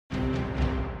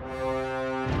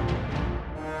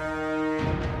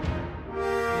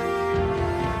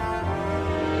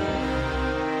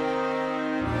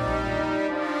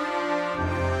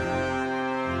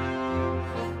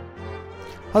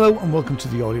Hello and welcome to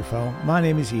the Audiophile. My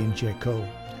name is Ian J. Cole.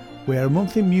 We are a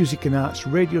monthly music and arts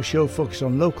radio show focused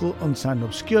on local, unsigned,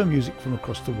 obscure music from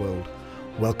across the world.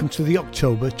 Welcome to the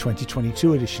October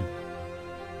 2022 edition.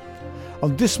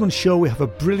 On this month's show we have a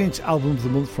brilliant album of the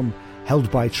month from Held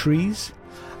by Trees,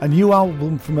 a new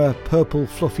album from a purple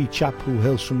fluffy chap who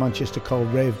hails from Manchester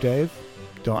called Rave Dave,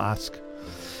 don't ask,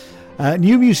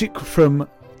 new music from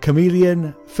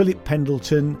Chameleon, Philip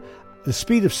Pendleton, The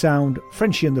Speed of Sound,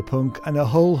 Frenchie and the Punk, and a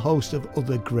whole host of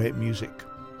other great music.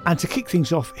 And to kick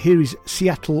things off, here is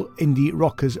Seattle indie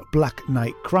rockers Black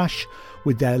Knight Crash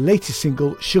with their latest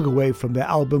single Sugar Wave from their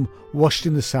album Washed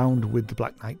in the Sound with the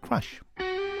Black Knight Crash.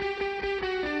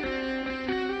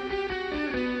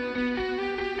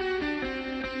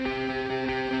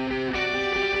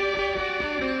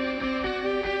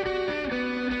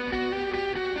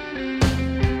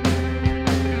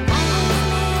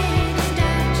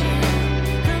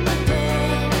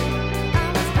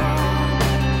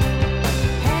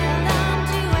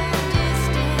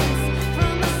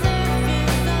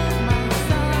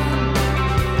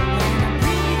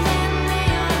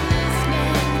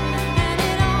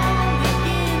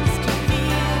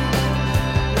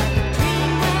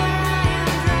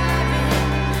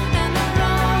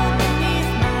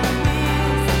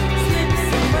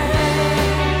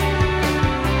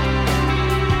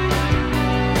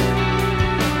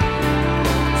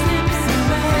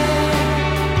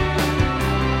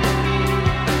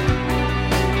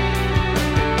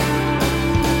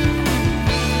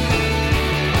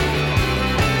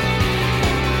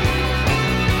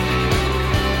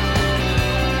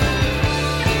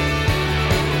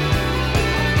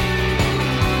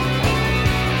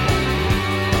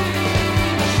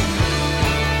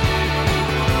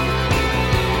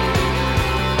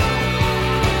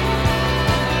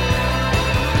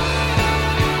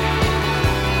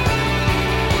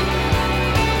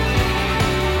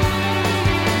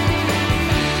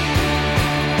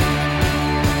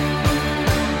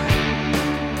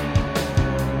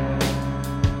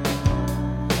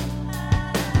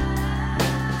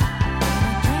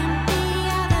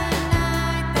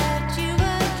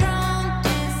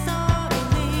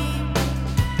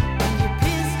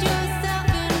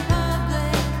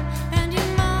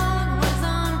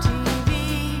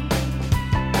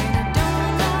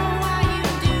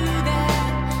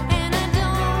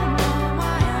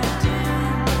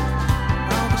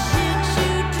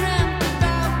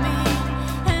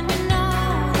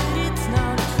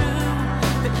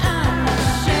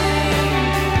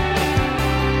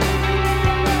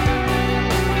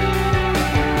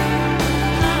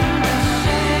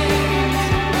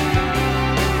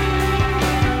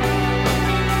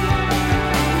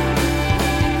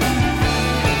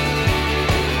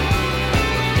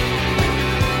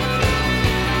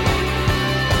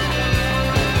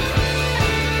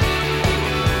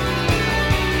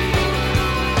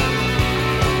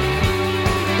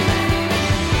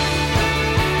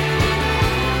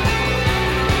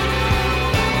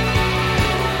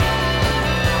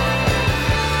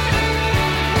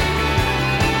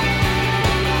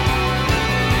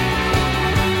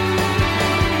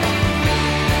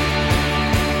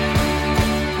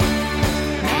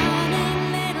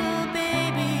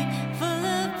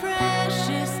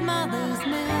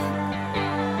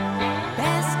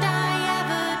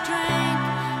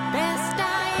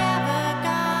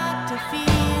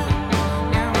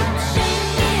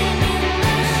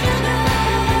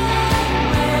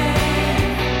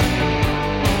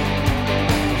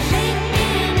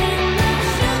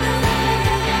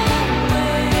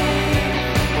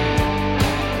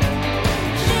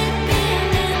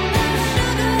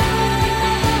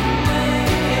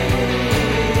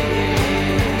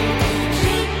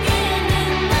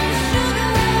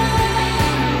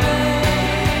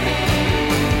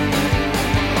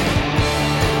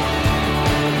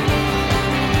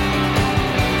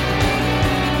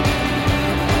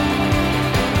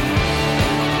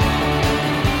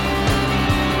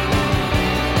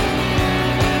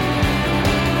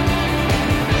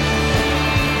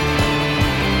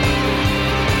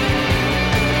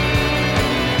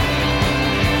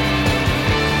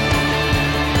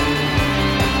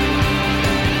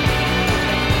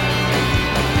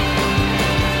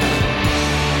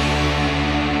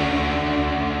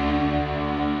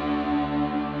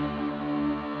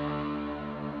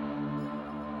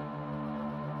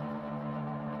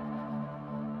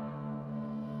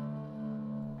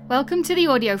 Welcome to the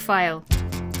Audiophile.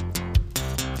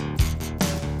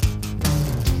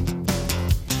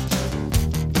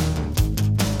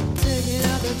 Taking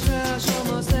out the trash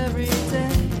almost every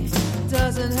day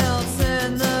doesn't help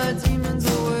send the demons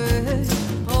away.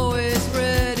 Always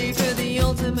ready.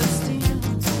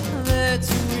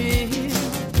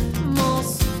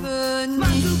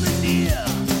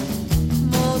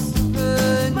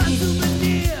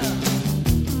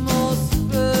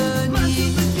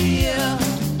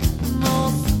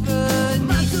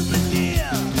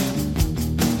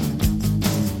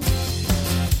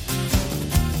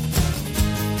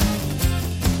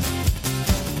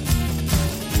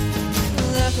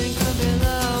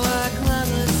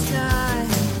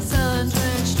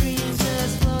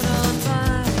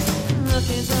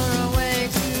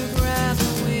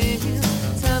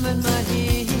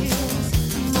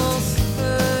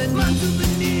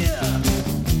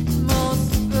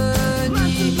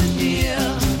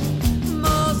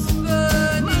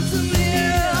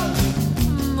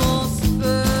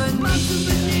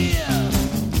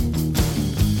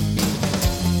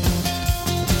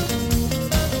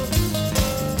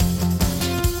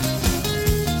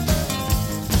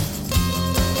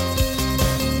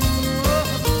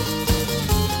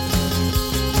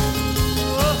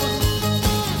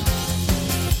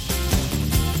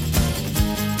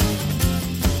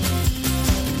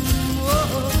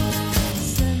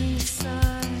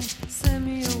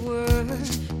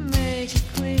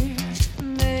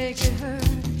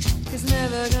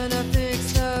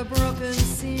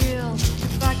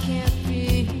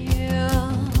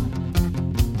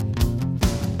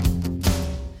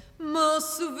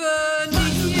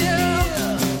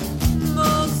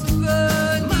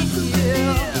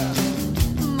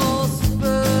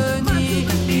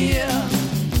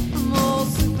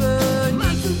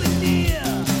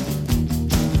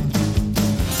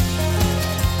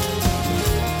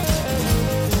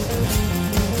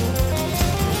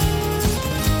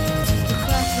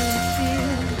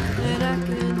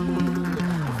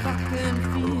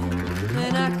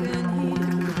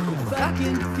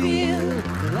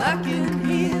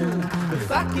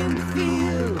 I can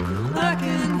feel, I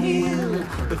can heal.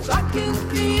 If I can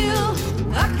feel,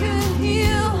 I can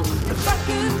heal. If I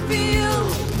can feel,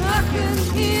 I can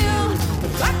heal.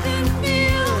 If I can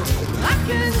feel, I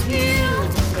can heal.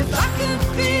 If I can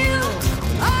feel,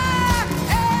 I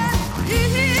can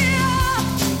heal.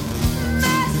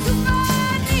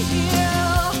 Masturbate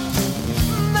heal.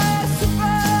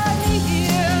 Masturbate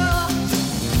heal.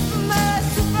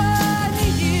 Masturbate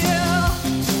heal.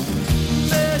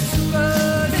 Masturbate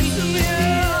heal.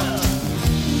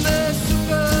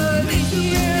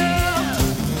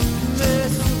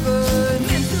 Masturbate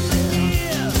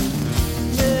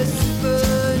heal.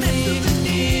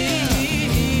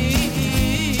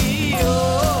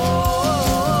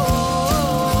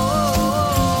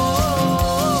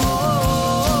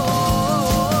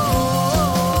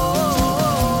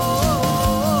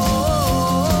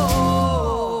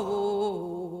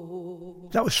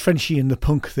 That was Frenchie and the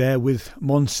Punk there with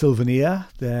Mon Souvenir,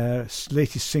 their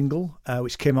latest single,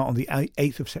 which came out on the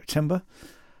 8th of September.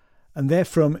 And they're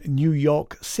from New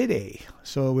York City.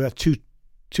 So we have two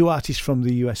artists from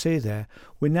the USA there.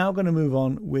 We're now going to move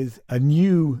on with a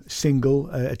new single,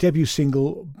 a debut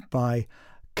single by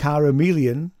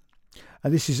Caramelian.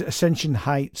 And this is Ascension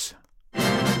Heights.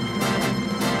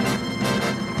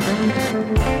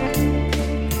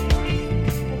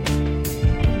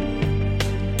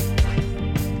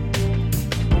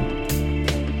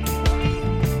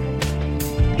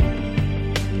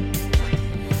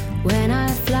 When I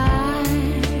fly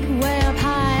way up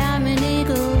high, I'm an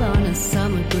eagle on a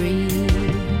summer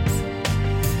breeze.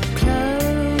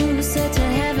 Closer to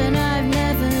heaven, I've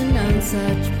never known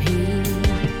such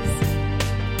peace.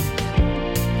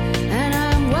 And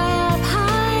I'm way up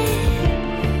high,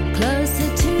 closer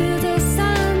to the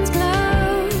sun's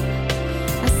glow.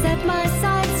 I set my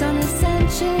sights on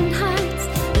Ascension Heights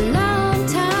a long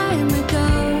time ago.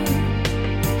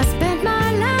 I spent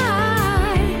my life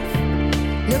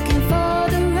looking for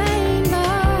the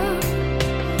rainbow.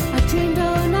 I dreamed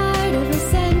all night of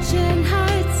Ascension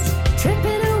Heights,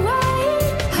 tripping away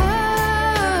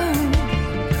home.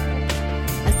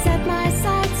 I set my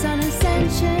sights on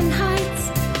Ascension Heights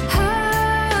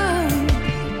home.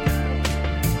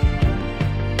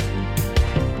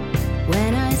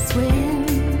 When I swim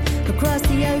across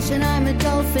the ocean, I'm a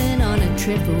dolphin on a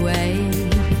trip away.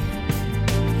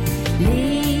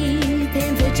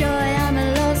 Leaping for joy, I'm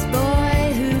a lost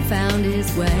boy who found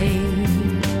his way.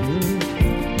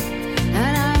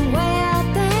 And I'm way out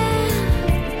there,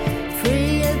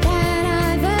 freer than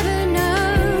I've ever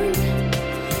known.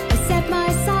 I set my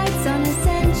sights on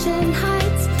Ascension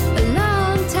Heights a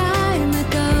long time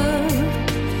ago.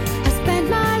 I spent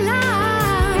my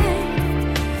life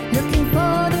looking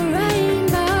for the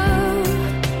rainbow.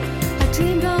 I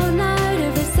dreamed all night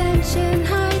of Ascension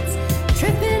Heights,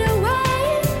 tripping away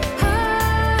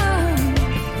home.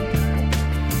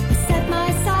 I set my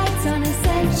sights on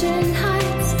Ascension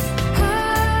Heights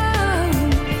home.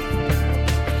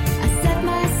 I set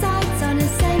my sights on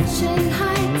Ascension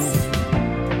Heights.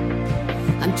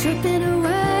 I'm tripping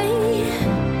away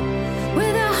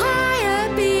with a higher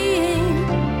being.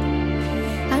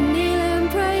 I kneel and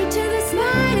pray to the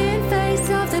smiling face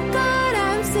of the God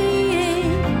I'm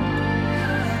seeing.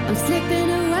 I'm slipping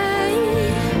away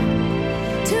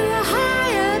to a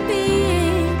higher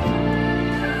being.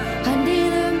 I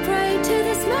kneel and pray to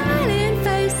the smiling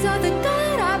face of the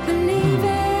God I believe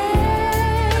in.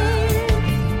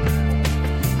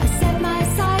 I set my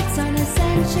sights on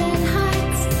Ascension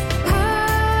Heights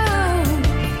home.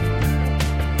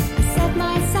 I set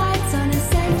my sights on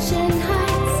Ascension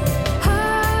Heights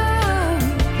home.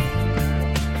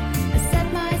 I set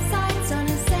my sights on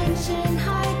Ascension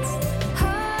Heights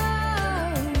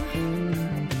home.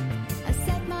 I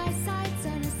set my sights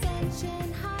on Ascension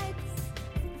Heights.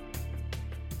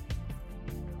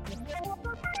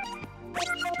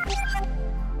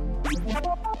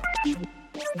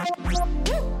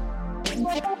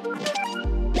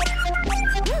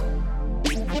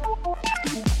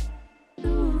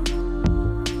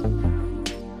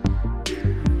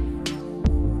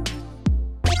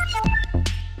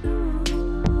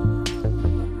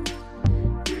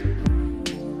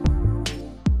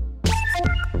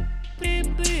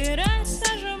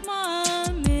 Прибирайся же,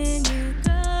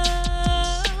 маменька,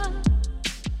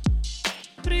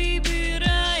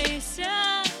 прибирайся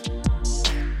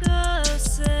до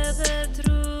себе,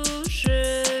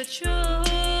 дружечок.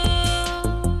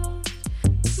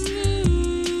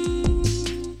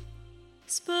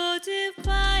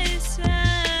 Сподівайся,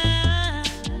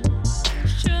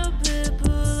 щоби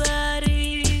була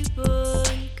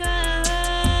рибонька.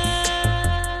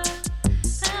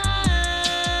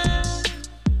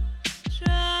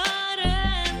 Щоб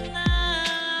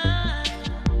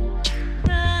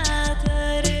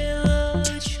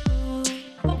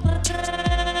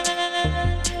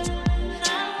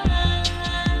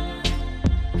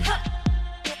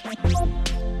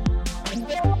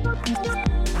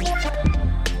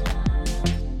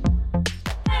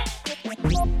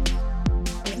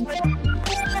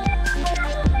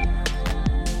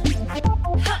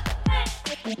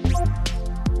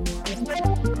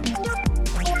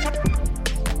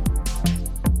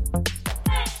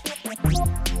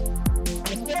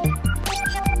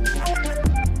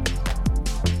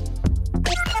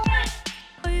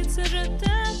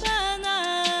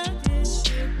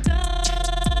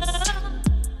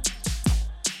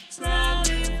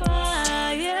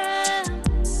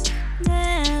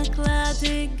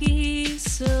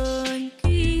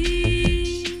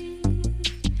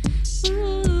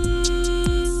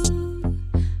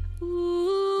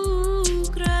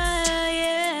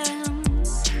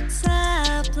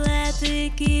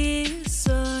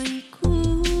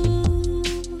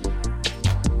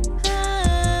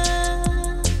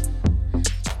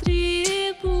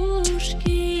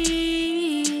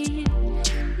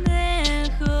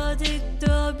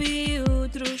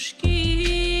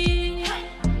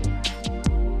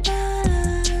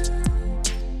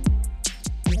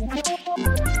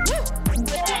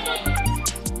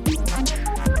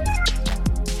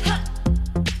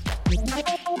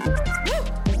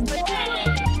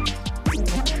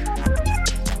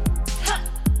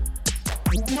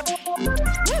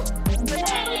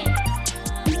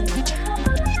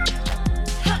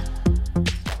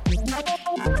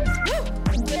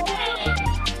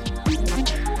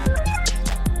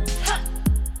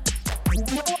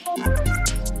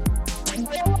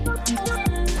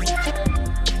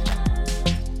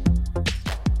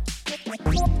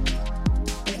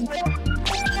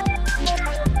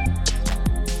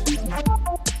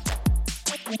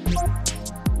Станція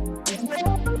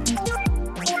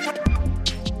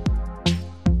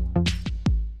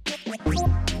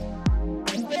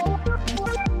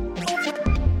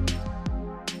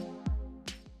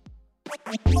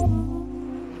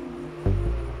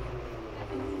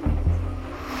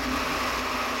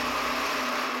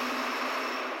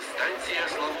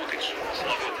Славутич.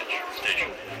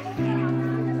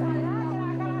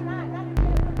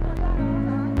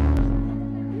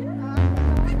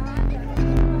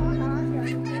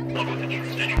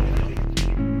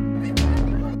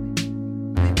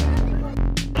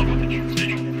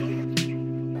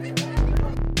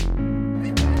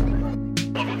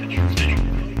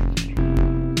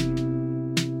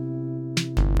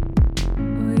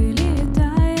 Ой,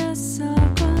 літає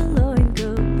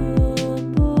соколонько по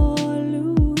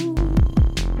полю,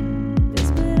 де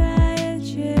збирає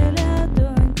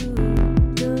челядоньку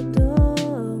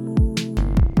додому.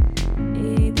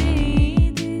 Іди,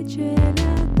 іди,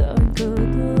 челядонько,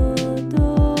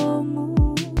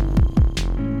 додому.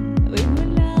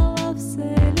 Вигуляла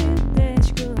все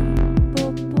літечко по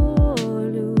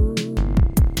полю.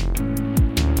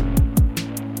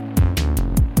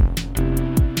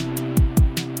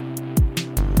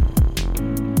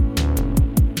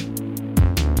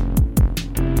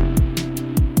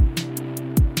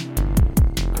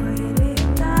 Ой,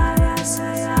 літає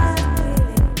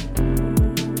саятелі,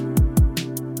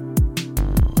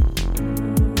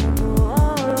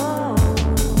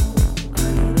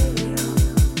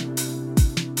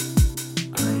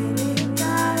 ой,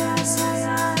 літає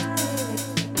саятелі,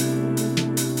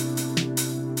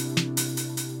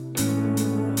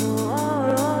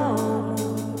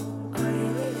 ой,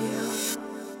 літає.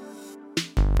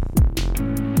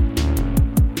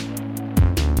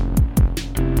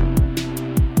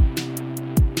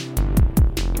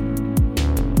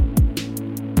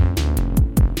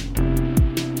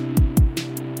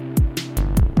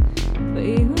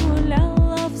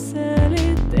 Вигуляла все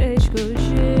літечко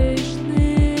ще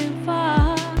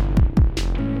жнива,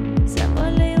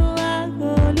 заболіла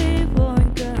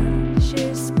голівонька,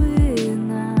 ще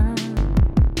спина.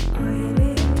 Ой,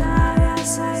 літає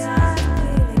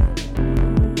саятелі,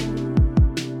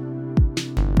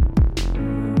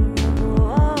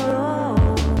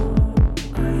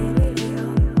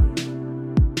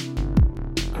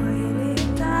 ой,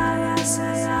 літає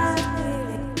саятелі.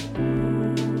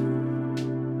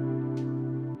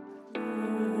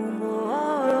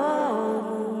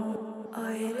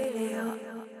 Ой, лілія.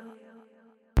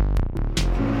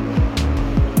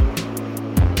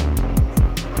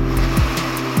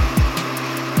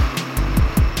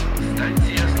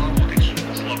 Станція Славутич.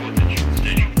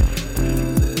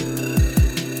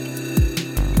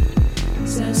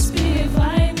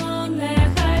 Заспіваймо,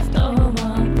 нехай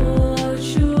вдома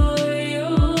почують,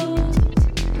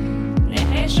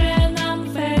 нехай же нам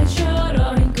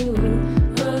вечороньку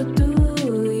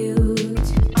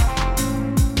готують.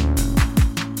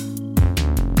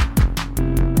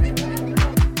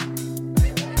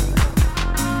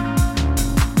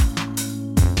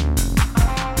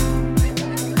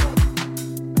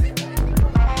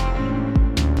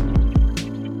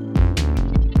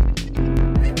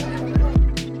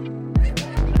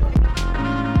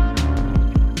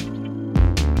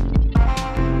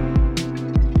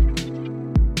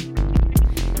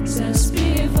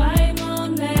 Заспіваймо,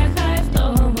 нехай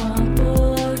вдома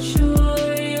почують,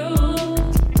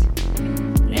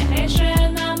 нехай же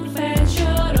нам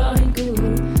вечороньку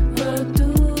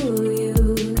готують.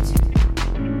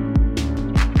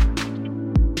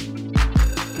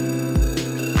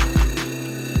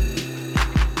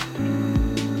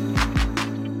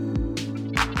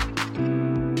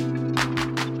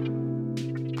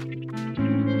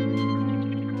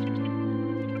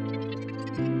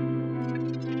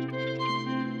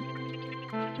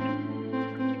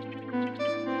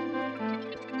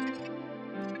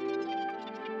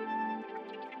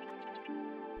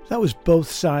 That was both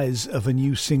sides of a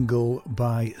new single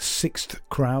by Sixth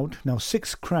Crowd. Now,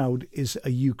 Sixth Crowd is a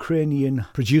Ukrainian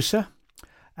producer,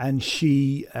 and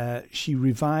she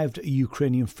revived a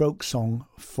Ukrainian folk song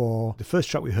for the first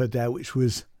track we heard there, which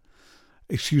was,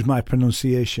 excuse my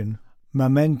pronunciation,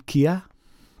 Mamenkia.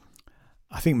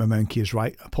 I think Mamenkia is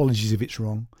right. Apologies if it's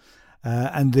wrong.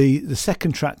 And the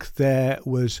second track there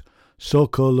was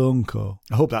Sokolonko.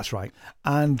 I hope that's right.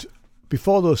 And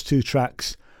before those two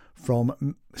tracks,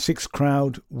 from Sixth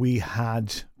Crowd, we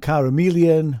had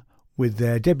Caramelian with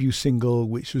their debut single,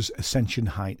 which was Ascension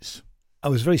Heights. I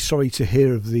was very sorry to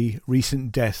hear of the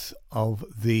recent death of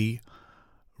the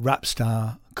rap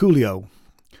star Coolio,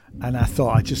 and I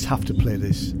thought I'd just have to play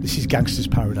this. This is Gangster's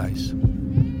Paradise.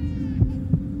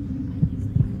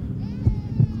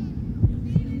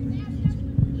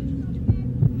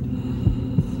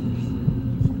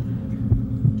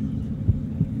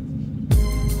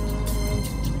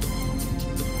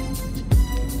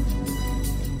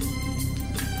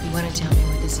 You want to tell me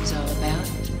what this is all about?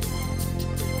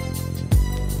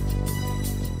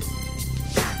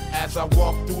 As I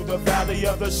walk through the valley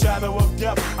of the shadow of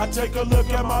death, I take a look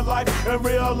at my life and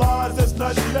realize there's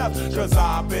nothing left. Cause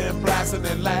I've been blasting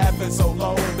and laughing so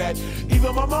long that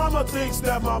even my mama thinks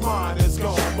that my mind is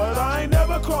gone. But I ain't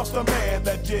never crossed a man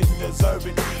that didn't deserve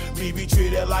it. Me be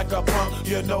treated like a punk,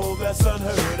 you know that's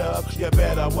unheard of. You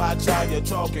better watch how you're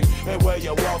talking and where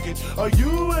you're walking, or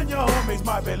you and your homies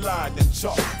might be lined in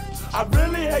chalk. I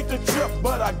really hate the trip,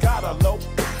 but I gotta low.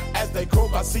 As they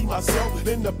croak, I see myself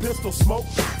in the pistol smoke.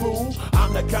 Fool,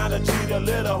 I'm the kind of G the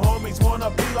little homies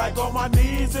wanna be like, on my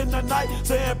knees in the night,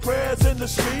 saying prayers in the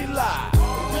street light.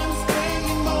 Been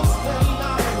spending most of their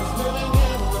lives living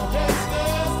in the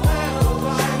gangster's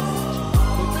paradise.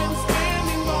 We've been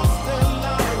spending most of their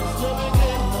lives living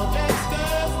in the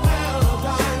gangster's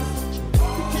paradise.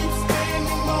 We keep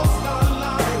spending most of our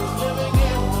lives living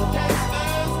in the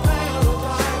gangster's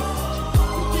paradise.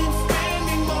 We keep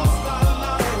spending most of our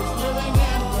lives living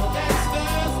in the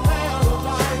gangster's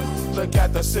paradise. Look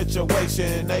at the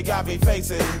situation they got me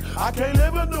facing. I can't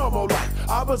live a normal life.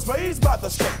 I was raised by the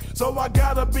state, so I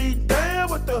gotta be down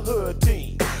with the hood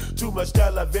team. Too much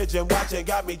television watching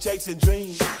got me chasing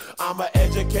dreams. I'm an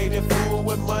educated fool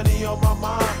with money on my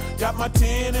mind. Got my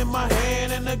tin in my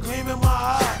hand and a gleam in my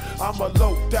eye. I'm a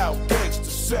loped out gangster,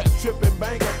 set tripping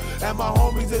banker, and my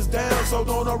homies is down, so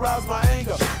don't arouse my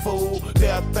anger. Fool,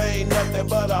 death ain't nothing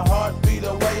but a heartbeat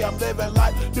away. I'm living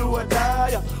life, do or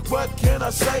die. What can I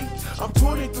say? I'm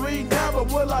 23 now, but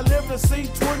will I live to see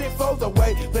 24? The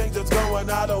way things is going,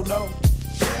 I don't know.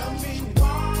 Tell me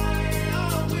why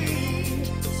are we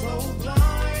so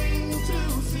blind to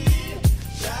see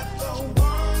that the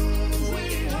ones we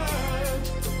hurt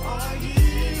are you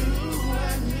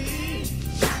and me?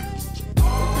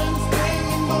 We've been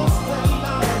spending most of our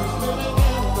lives living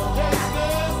in the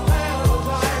gangster's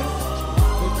paradise.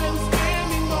 We've been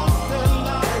spending most of our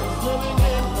lives living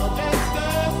in the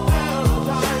gangster's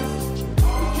paradise.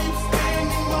 We keep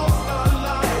spending most of our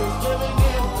lives living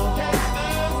in the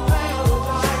gangster's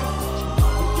paradise.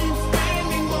 We keep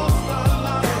spending most of our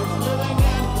lives living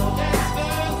in the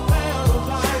gangster's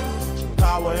paradise.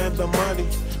 Power and the money,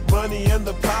 money and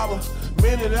the power.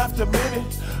 Minute after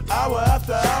minute, hour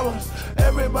after hour,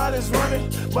 everybody's running,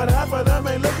 but half of them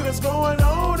ain't looking what's going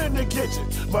on in the kitchen.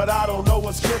 But I don't know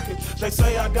what's cooking. They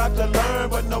say I got to learn,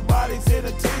 but nobody's here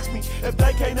to teach me. If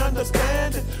they can't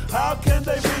understand it, how can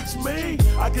they reach me?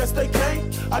 I guess they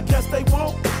can't, I guess they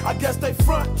won't, I guess they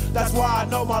front. That's why I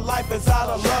know my life is out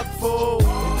of luck, fool.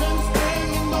 We've been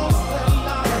spending most of our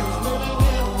lives living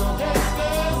in the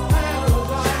gangster's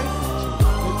paradise.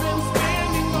 We've been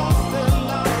spending most of our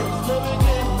lives living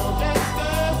in the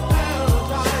gangster's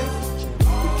paradise.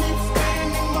 We keep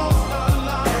spending most of our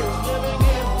lives living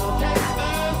in the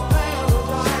gangster's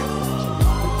paradise.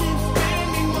 We keep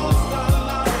spending most of our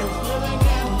lives living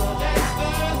in the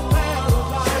gangster's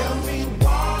paradise. Tell me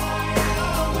why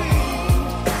are we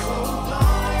so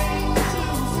blind to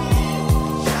see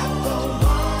that the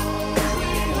ones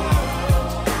we hurt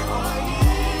are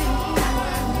you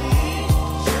and me?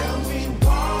 Tell me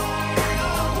why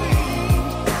are we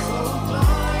so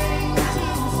blind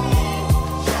to see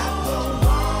that the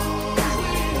ones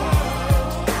we hurt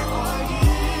are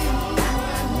you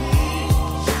and me?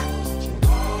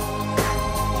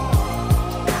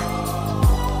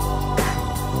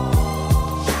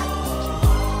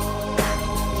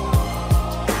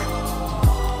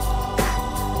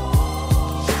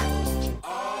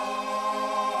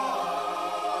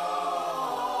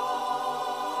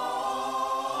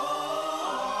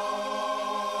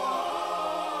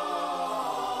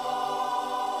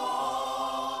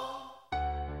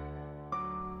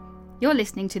 You're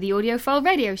listening to the Audiophile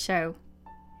Radio Show.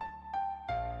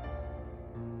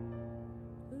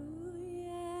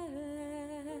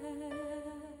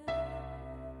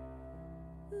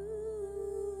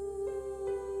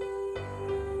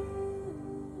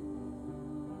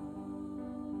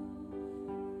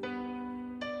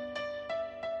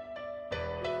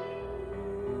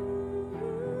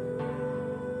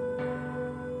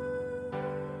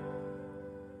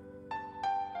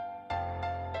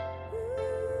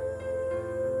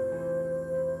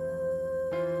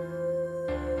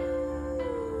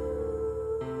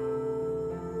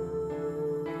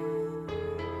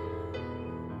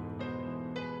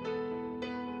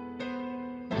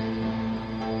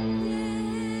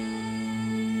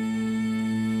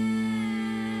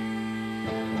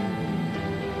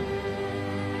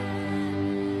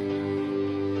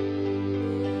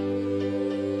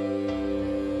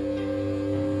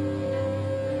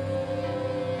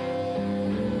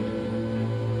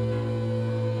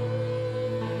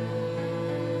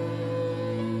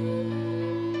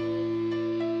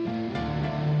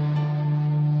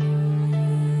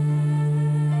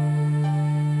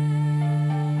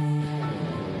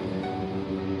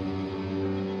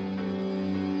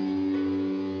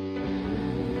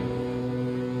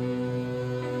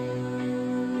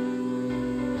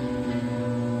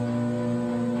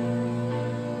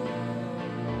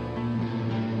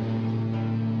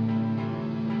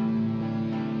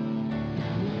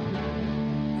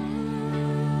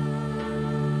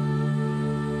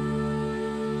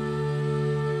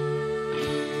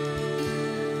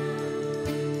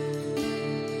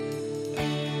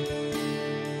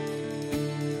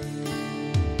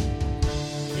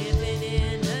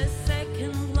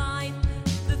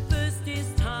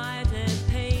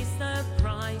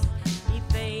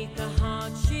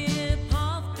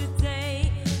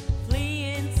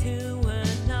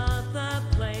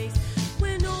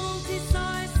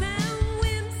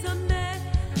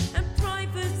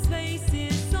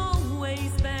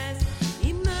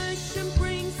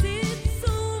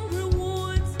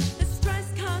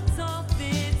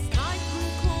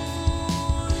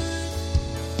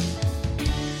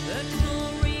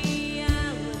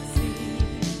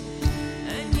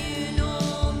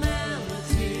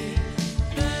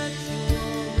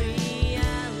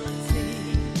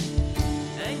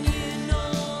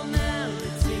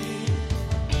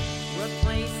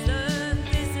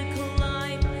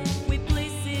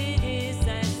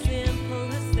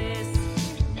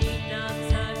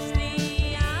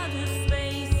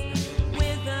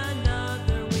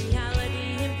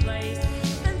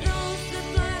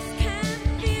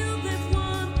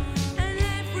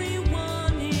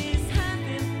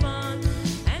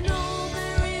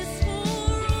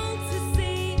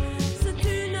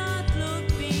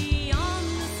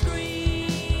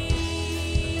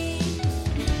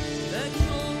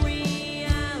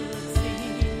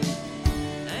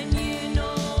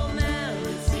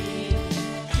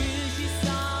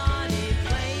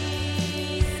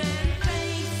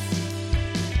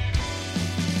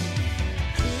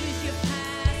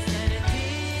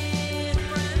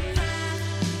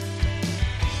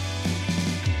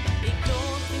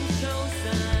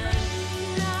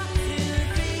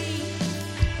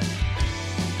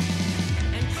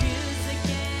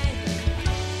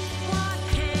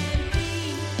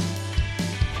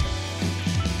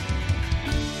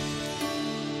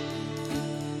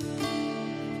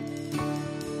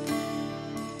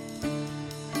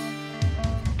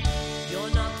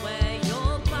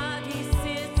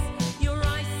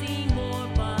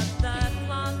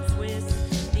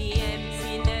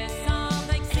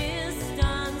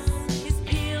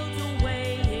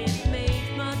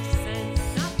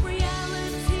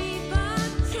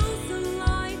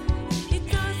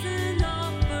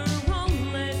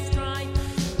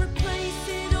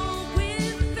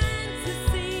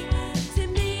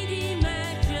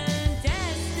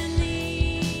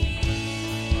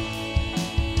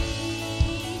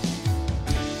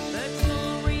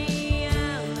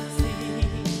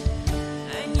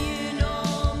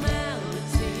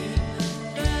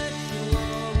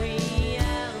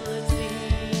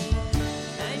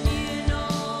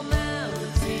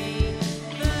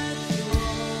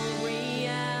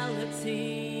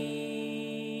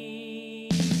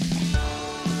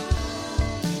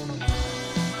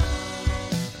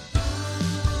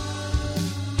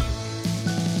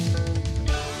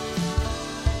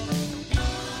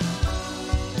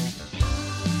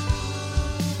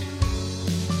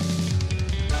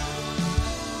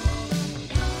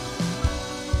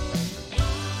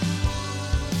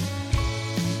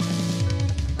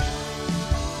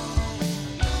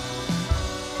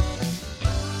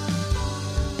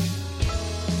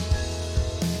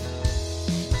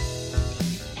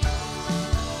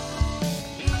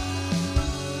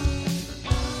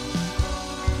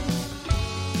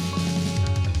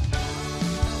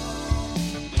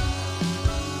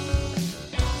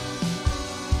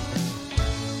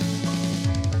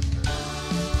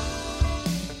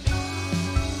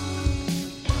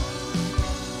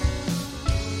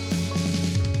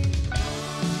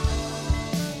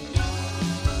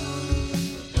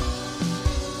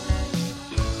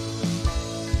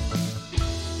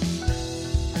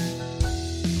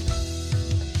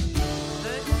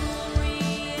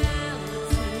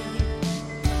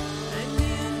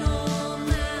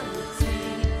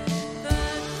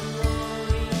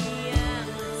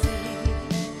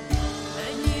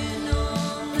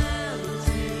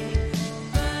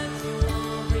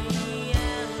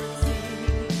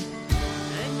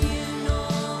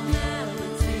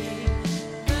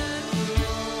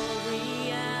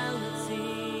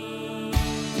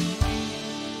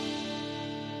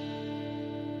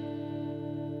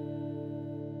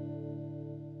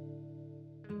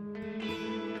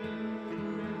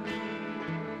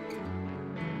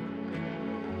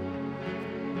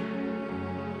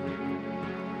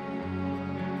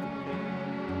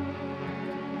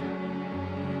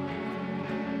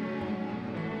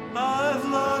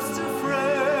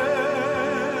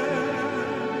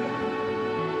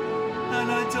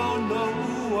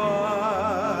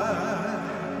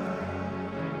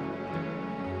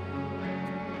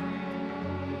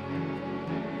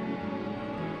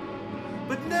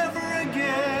 but never again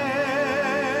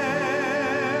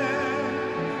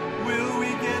will we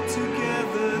get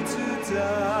together to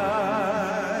die.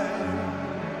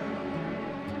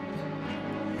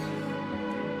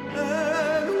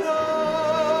 And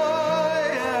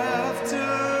why, after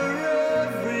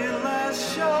every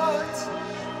last shot,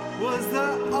 was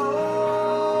there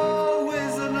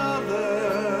always another?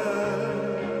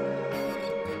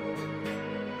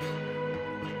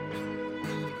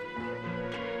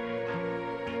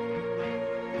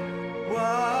 Why,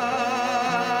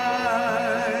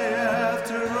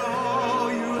 after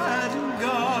all you hadn't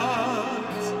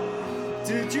got,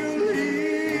 did you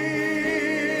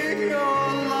leave your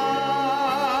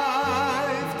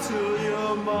life to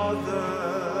your mother?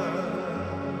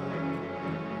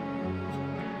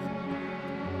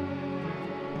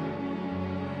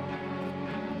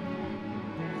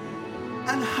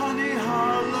 And Honey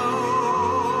Harlow,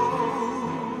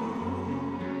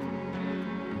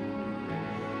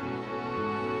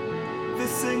 the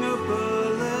singer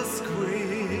burlesque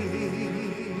queen,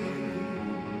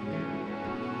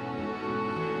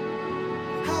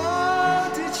 how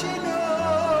did she know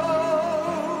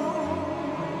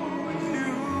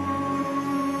you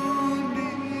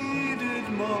needed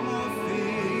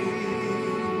morphine?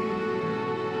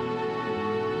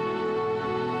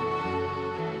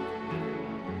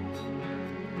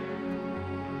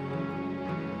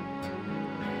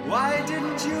 Why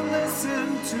didn't you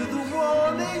listen to the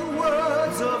warning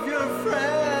words of your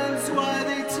friends? Why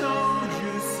they told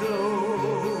you so?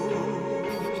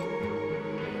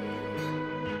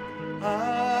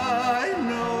 I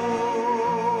know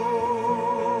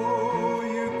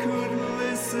you couldn't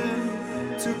listen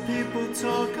to people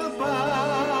talk about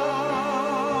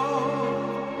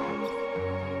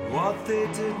what they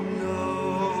didn't know.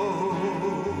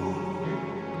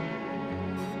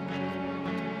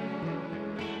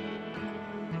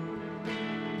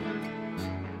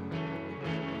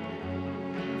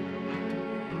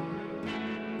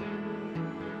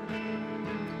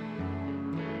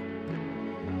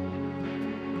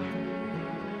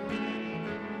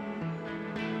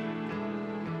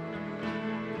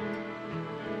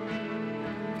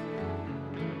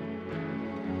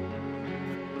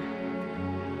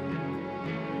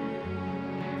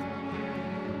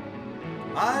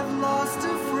 I've lost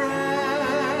a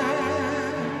friend,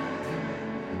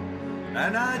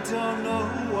 and I don't know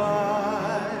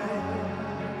why.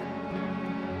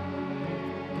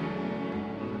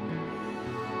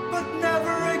 But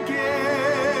never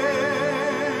again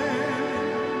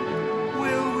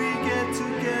will we get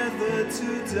together to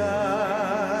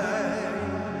die.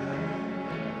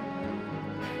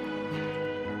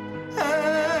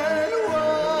 And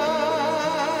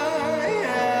why,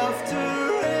 after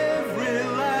every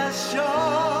last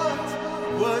shot,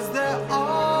 was there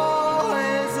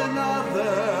always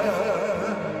another?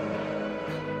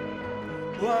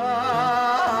 Why,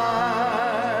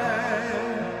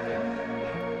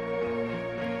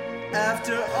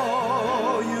 after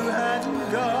all you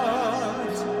hadn't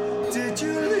got, did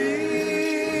you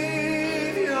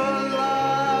leave your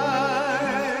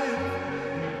life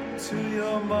to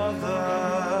your mother?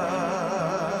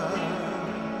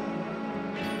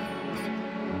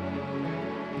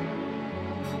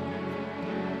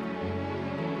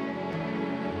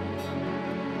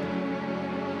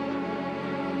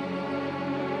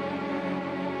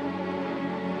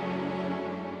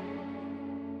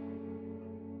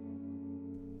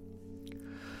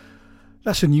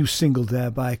 That's a new single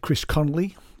there by Chris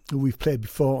Connolly, who we've played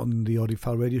before on the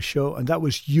Audiophile Radio Show, and that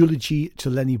was Eulogy to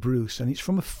Lenny Bruce, and it's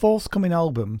from a forthcoming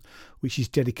album which is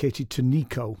dedicated to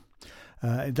Nico.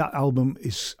 That album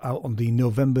is out on the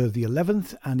November the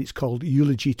 11th, and it's called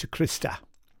Eulogy to Krista.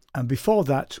 And before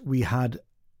that, we had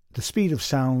The Speed of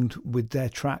Sound with their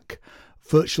track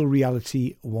Virtual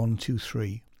Reality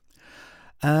 123.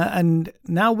 And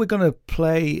now we're going to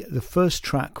play the first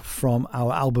track from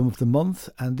our album of the month,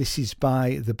 and this is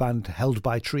by the band Held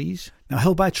by Trees. Now,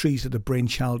 Held by Trees are the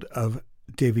brainchild of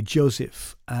David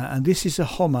Joseph, and this is a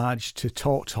homage to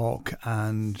Talk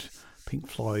and Pink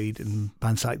Floyd and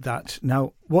bands like that.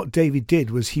 Now, what David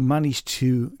did was he managed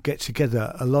to get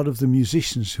together a lot of the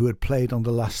musicians who had played on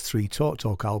the last three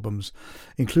Talk albums,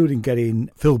 including getting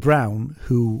Phil Brown,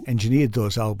 who engineered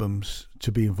those albums,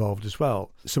 to be involved as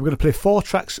well. So we're going to play 4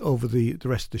 tracks over the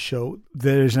rest of the show.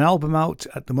 There is an album out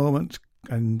at the moment,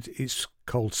 and it's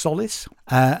called Solace.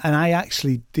 And I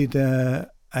actually did an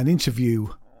interview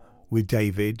with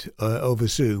David over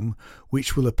Zoom,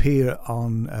 which will appear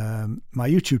on my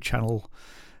YouTube channel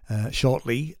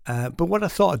shortly. But what I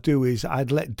thought I'd do is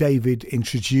I'd let David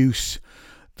introduce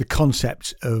the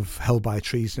concept of Held by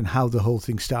Trees and how the whole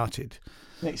thing started.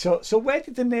 So where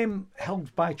did the name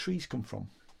Held by Trees come from?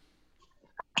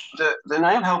 The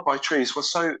name Held by Trees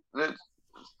was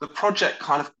the project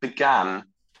kind of began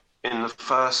in the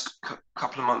first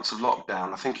couple of months of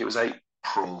lockdown. I think it was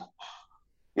April.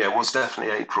 Yeah, it was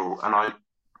definitely April, and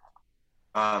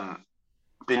I'd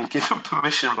been given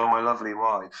permission by my lovely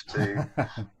wife to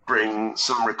bring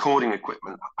some recording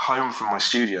equipment home from my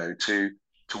studio to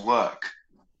work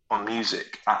on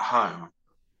music at home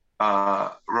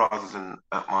rather than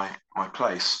at my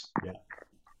place. Yeah.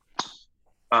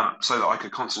 So that I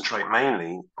could concentrate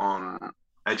mainly on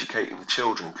educating the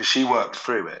children, because she worked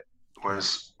through it,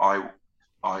 whereas I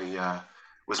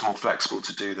was more flexible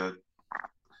to do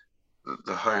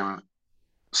the home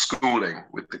schooling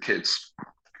with the kids.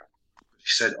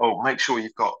 She said, "Oh, make sure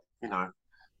you've got,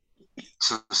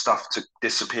 some stuff to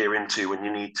disappear into when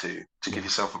you need to give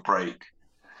yourself a break."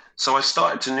 So I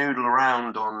started to noodle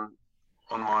around on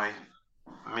my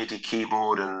MIDI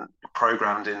keyboard and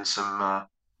programmed in some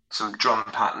drum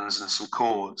patterns and some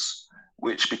chords,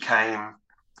 which became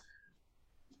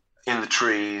In the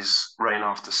Trees, Rain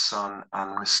After Sun,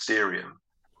 and Mysterium.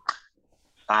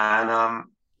 And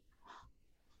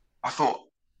I thought,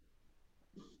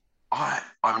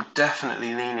 I'm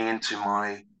definitely leaning into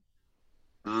my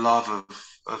love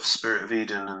of Spirit of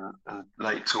Eden and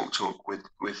Late Talk with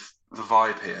the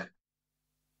vibe here.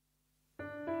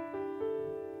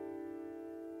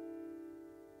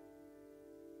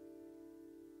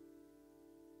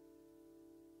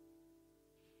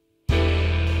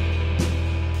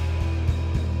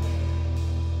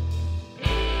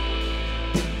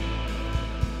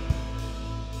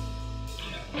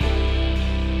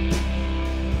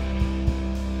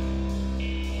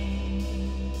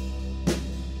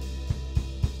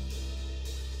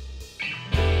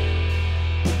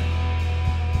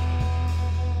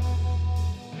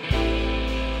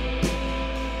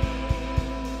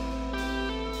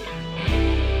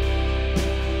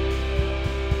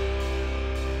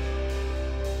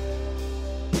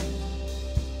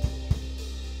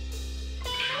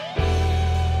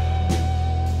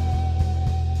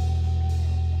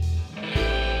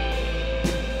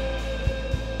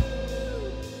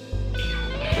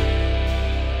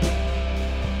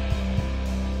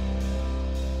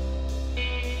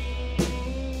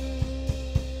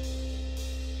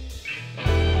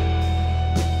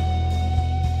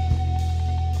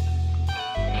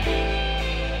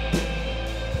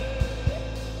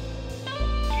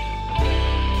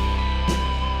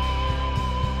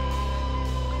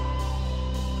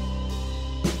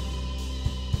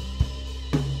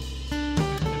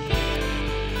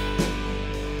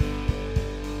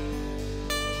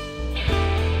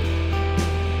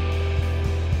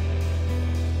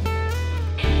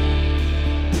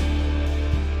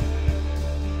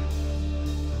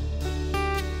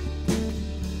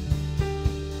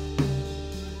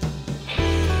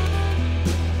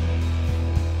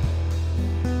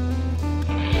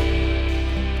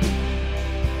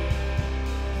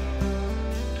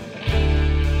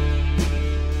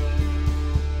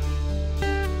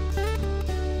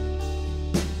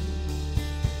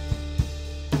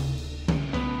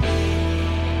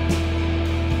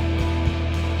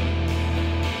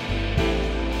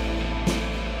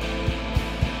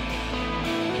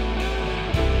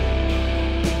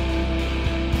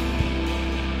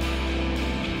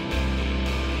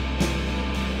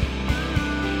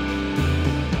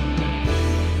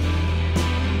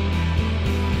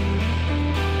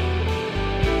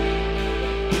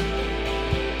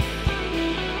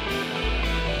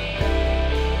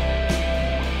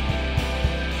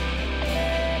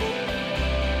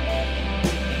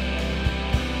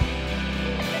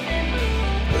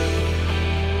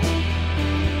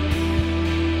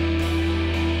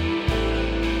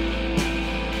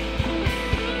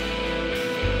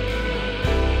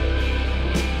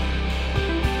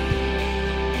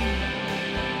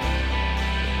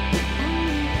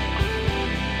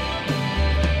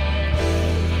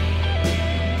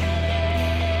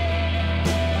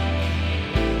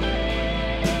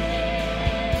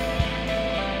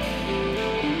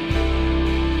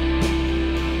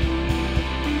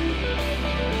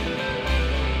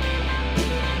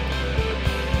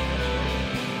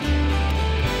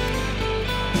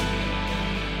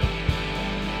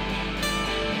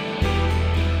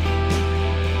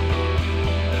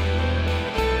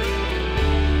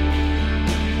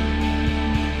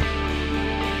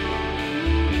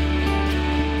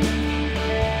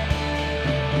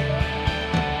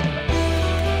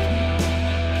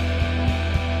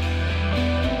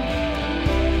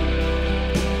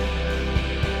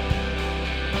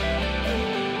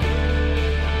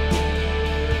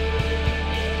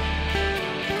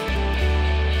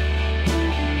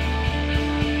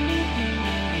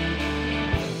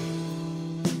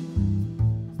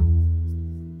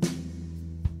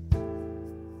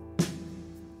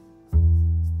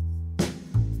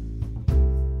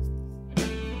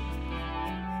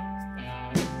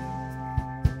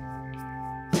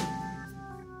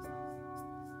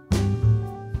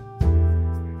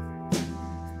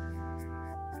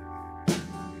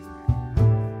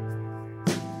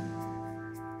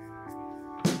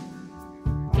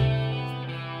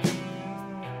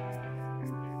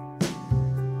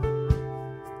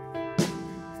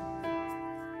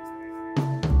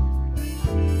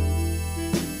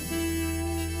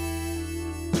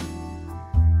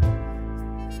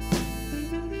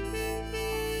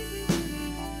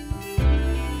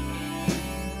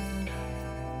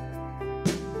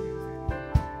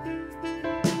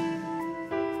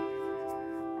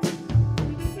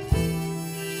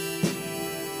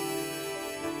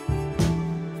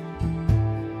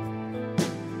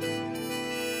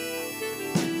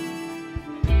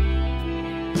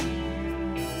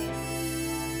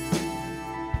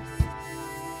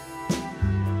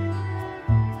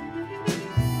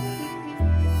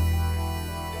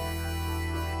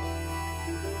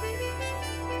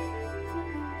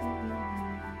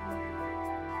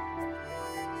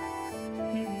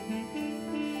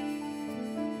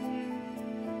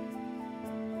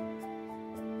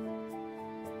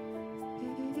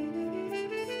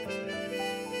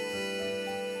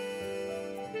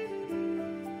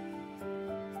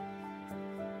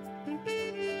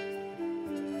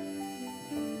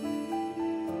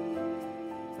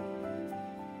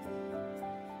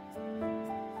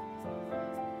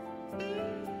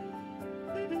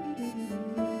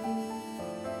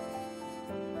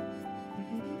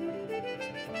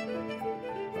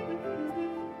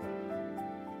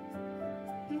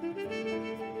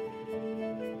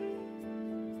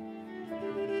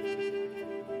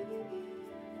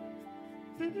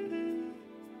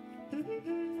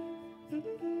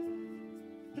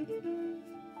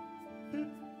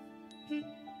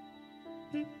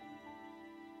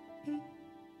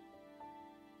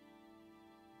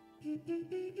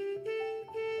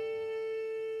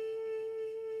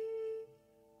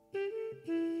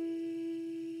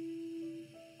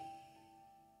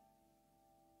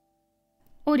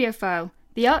 Audiophile,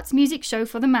 the arts music show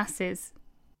for the masses.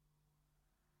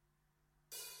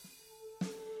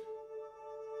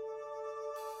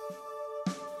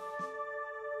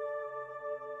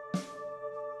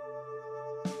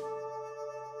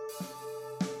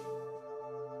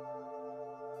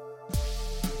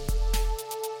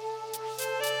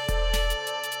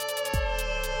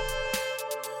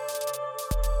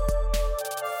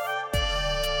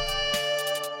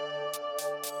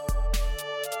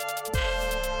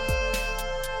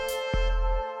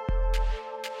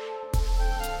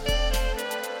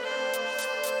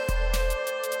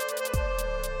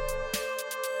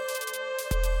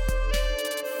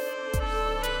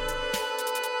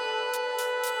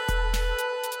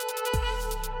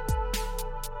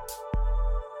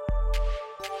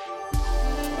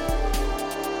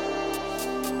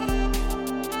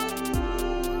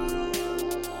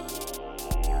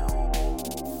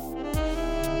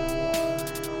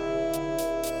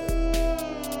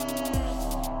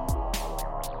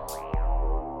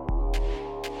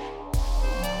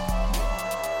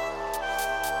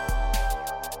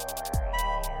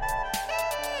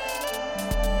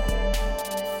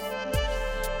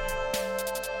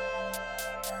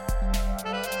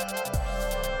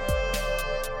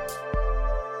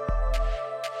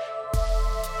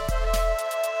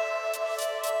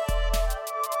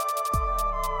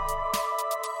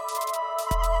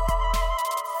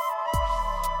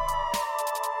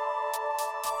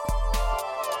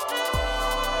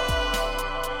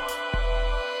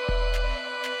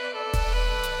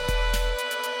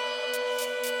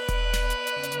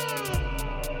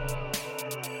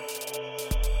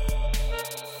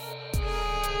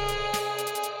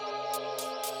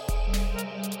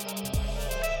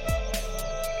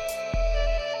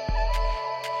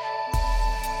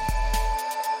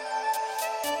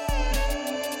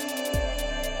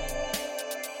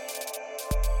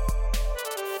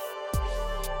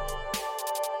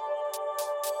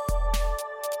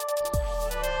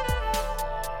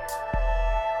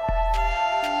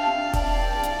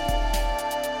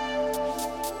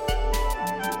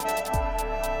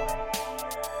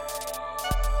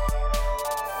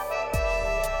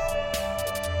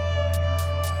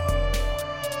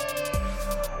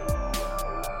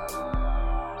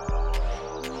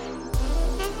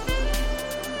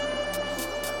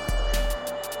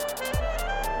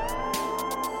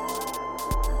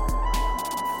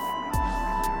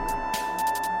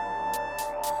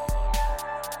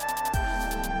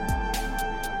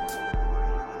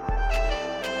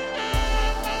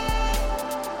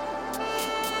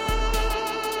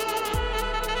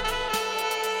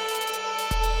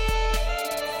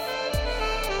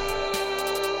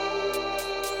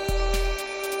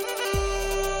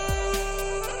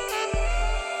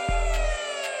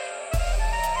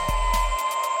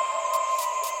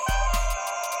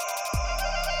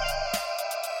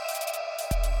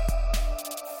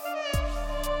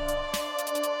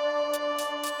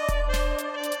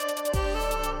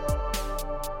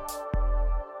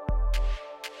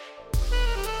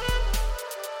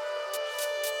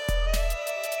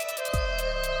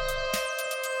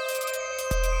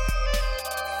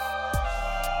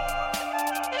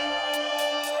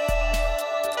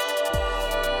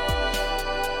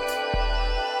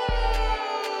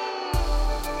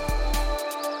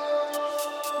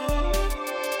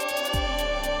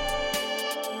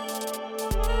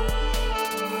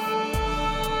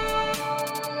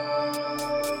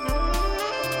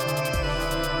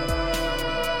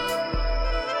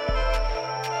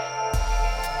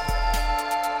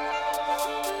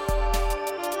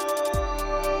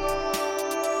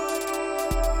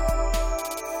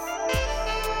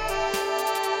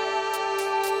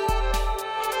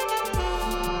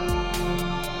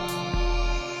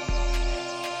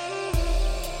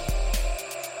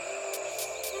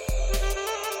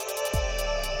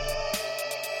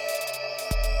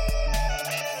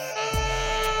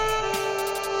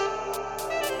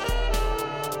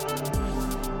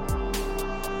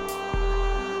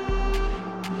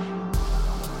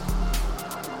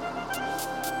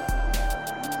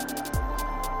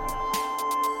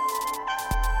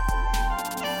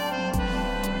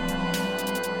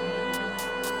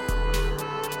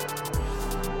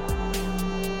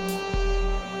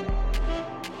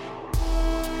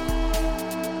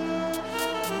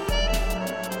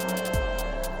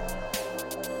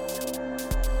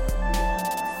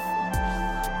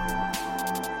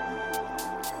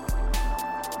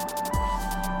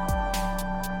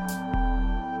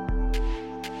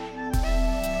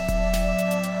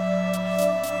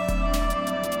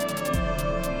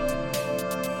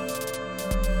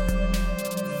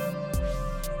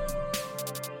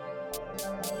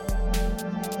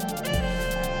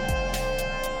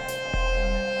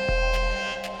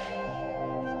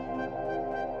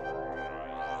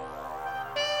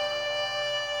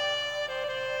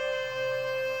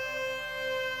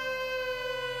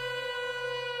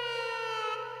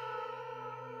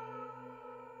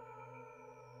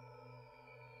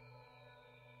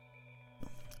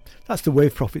 That's the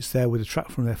Wave Prophets there with a track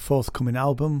from their forthcoming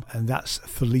album, and that's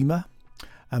Thelema.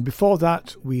 And before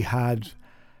that, we had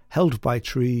Held by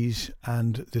Trees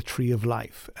and The Tree of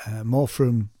Life. More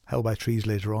from Held by Trees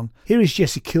later on. Here is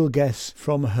Jessie Kilguess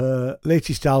from her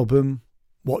latest album,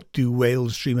 What Do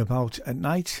Whales Dream About at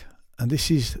Night? And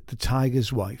this is The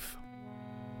Tiger's Wife.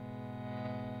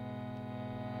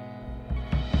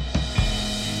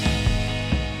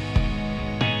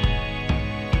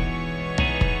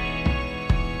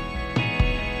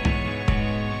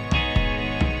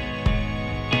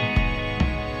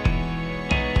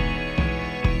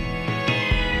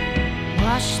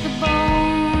 Wash the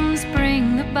bones,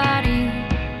 bring the body,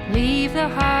 leave the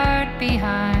heart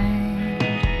behind.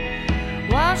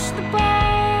 Wash the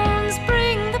bones,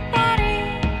 bring the body,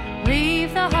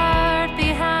 leave the heart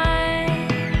behind.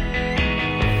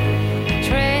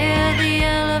 Trail the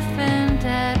elephant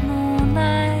at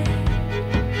moonlight,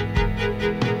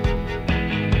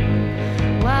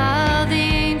 while the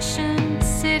ancient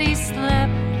city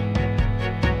slept.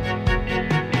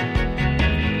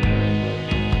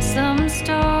 Some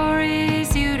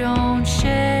stories you don't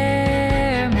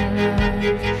share, my love.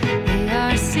 They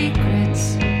are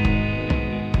secrets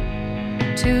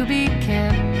to be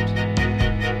kept.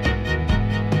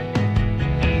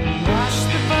 Wash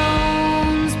the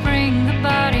bones, bring the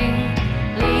body,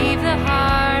 leave the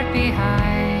heart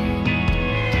behind.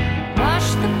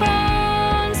 Wash the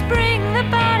bones, bring the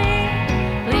body,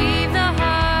 leave the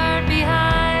heart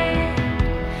behind.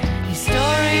 These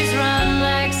stories run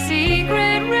like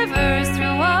secret rivers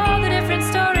through all the different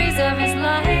stories of his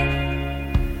life.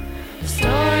 The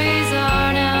stories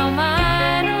are now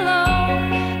mine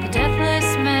alone, the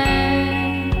deathless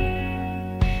man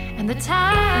and the tiger's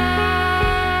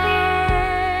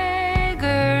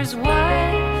wife.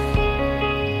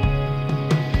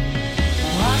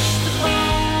 Wash the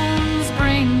bones,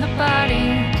 bring the body,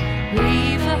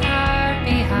 leave the heart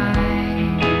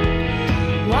behind.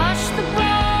 Wash the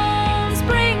bones,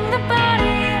 bring the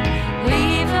body,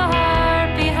 leave the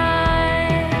heart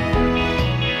behind.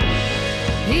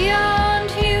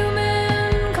 Beyond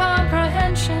human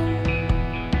comprehension,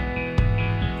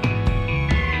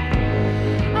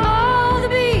 all the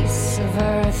beasts of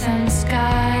earth and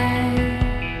sky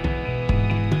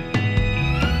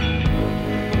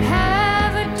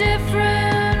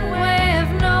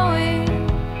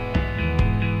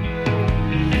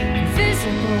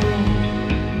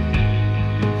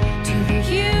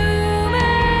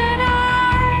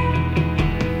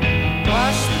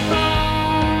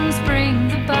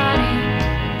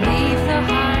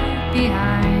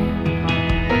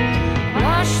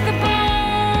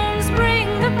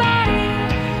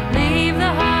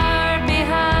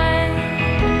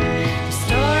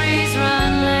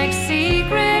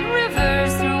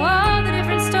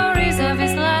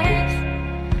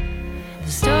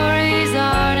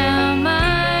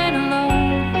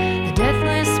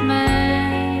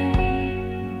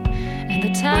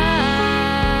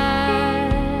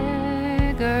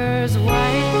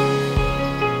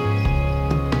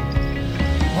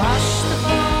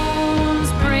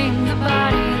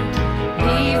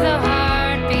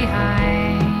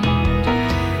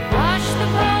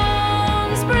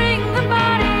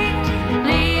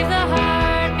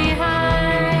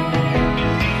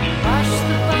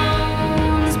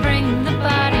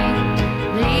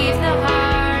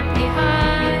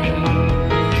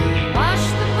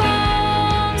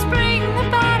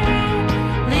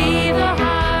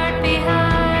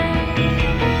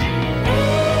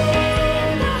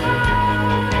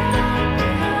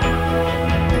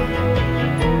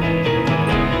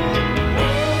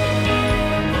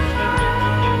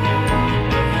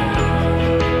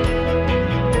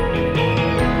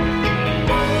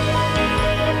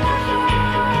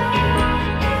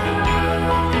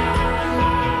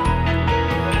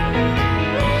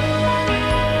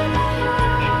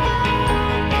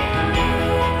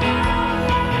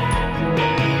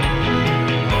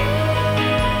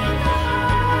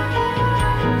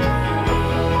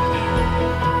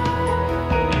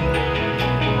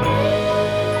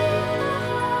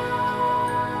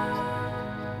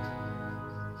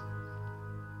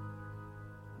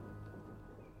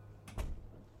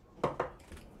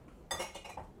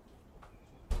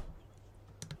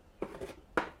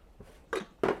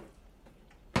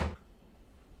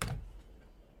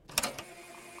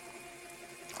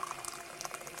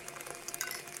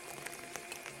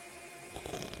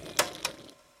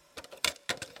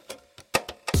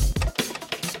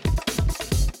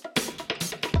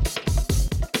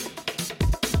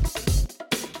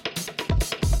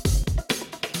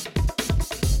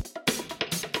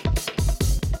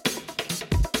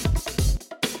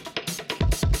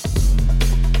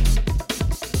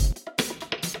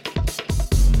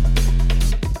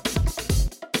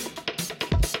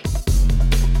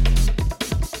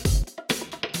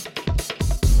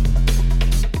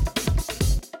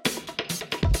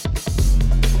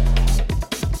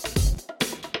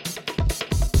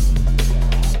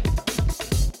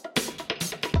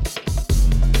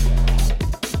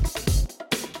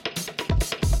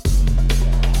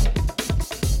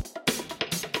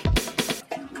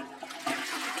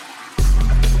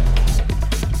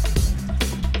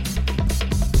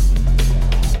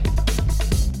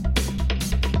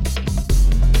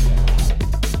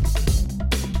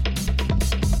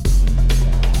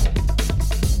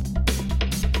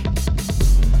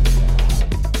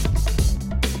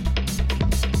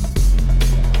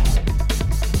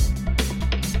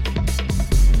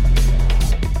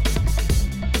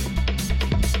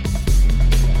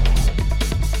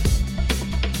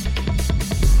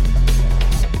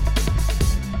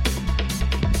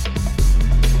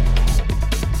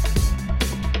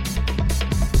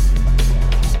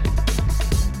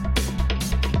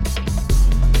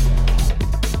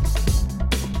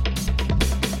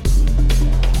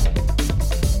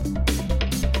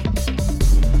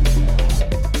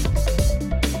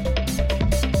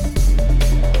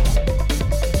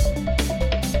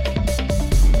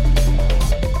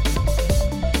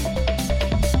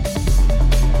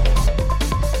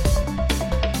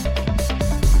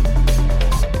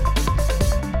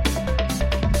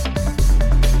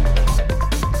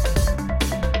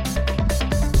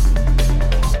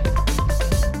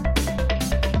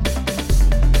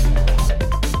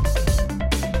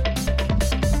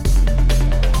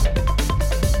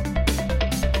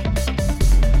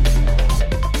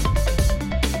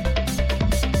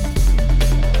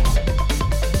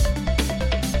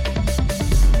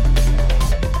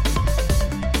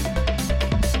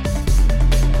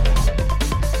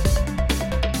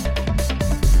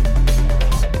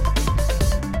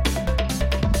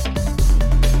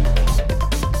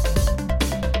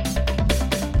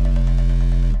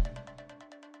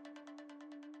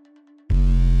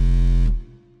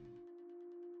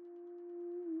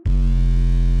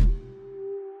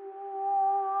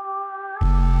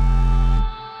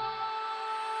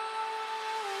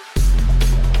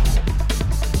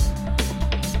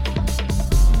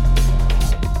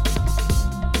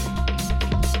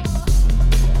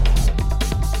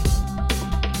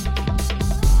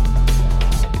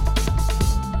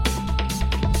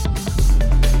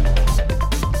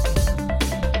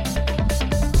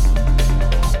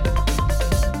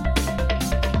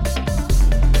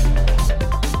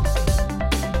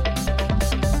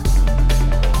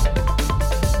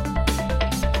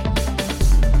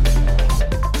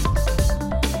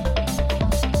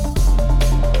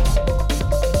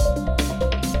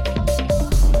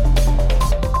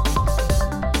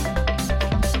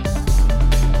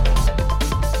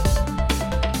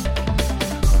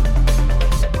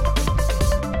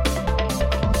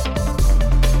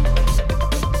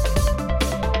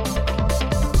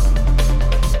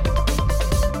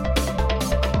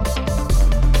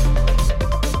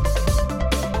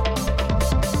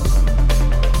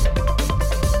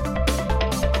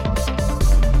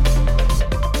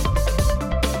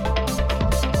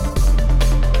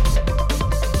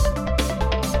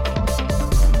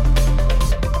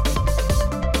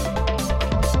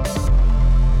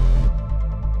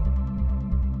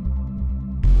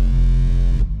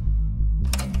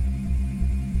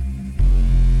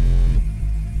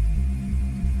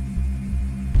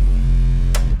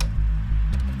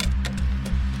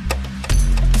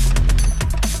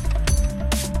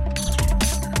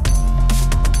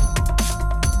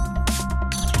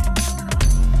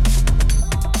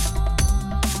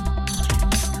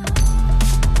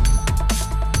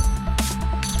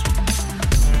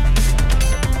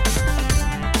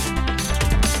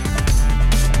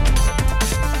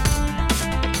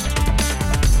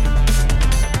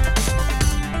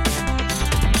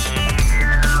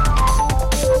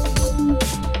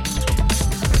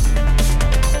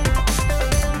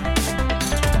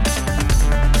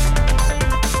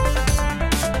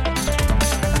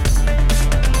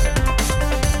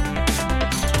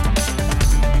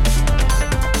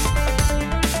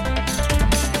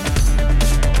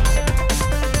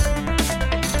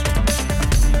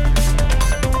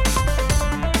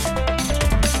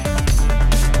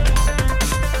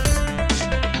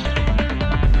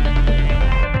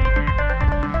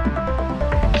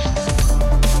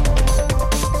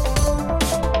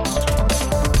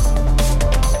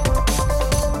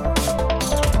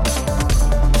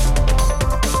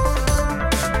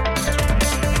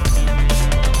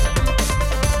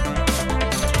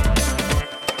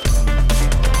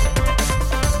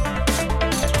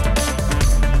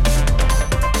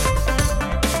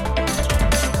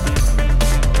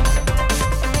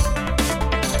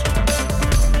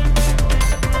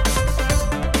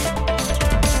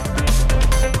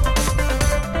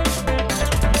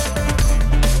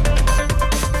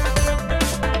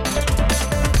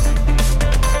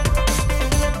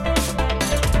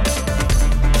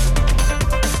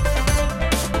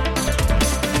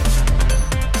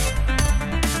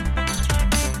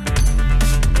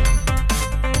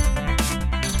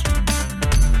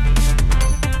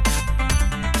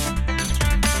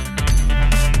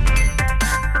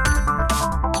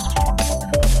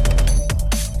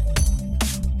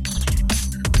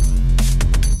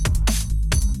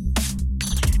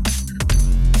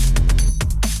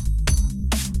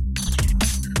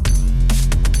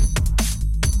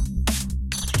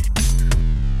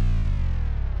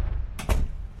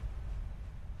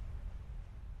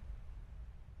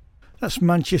That's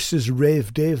Manchester's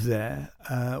Rave Dave there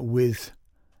with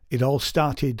It All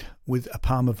Started with a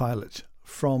Parma Violet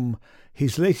from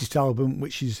his latest album,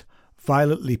 which is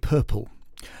Violetly Purple.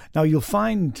 Now, you'll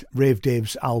find Rave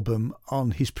Dave's album on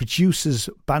his producer's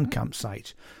Bandcamp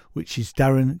site, which is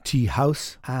Darren T.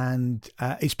 House, and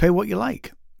it's pay what you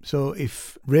like. So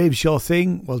if rave's your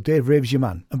thing, well, Dave Rave's your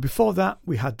man. And before that,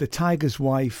 we had The Tiger's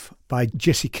Wife by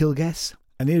Jesse Kilguess.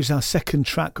 And here's our second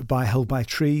track by Held by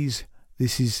Trees.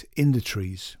 This is In the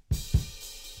Trees.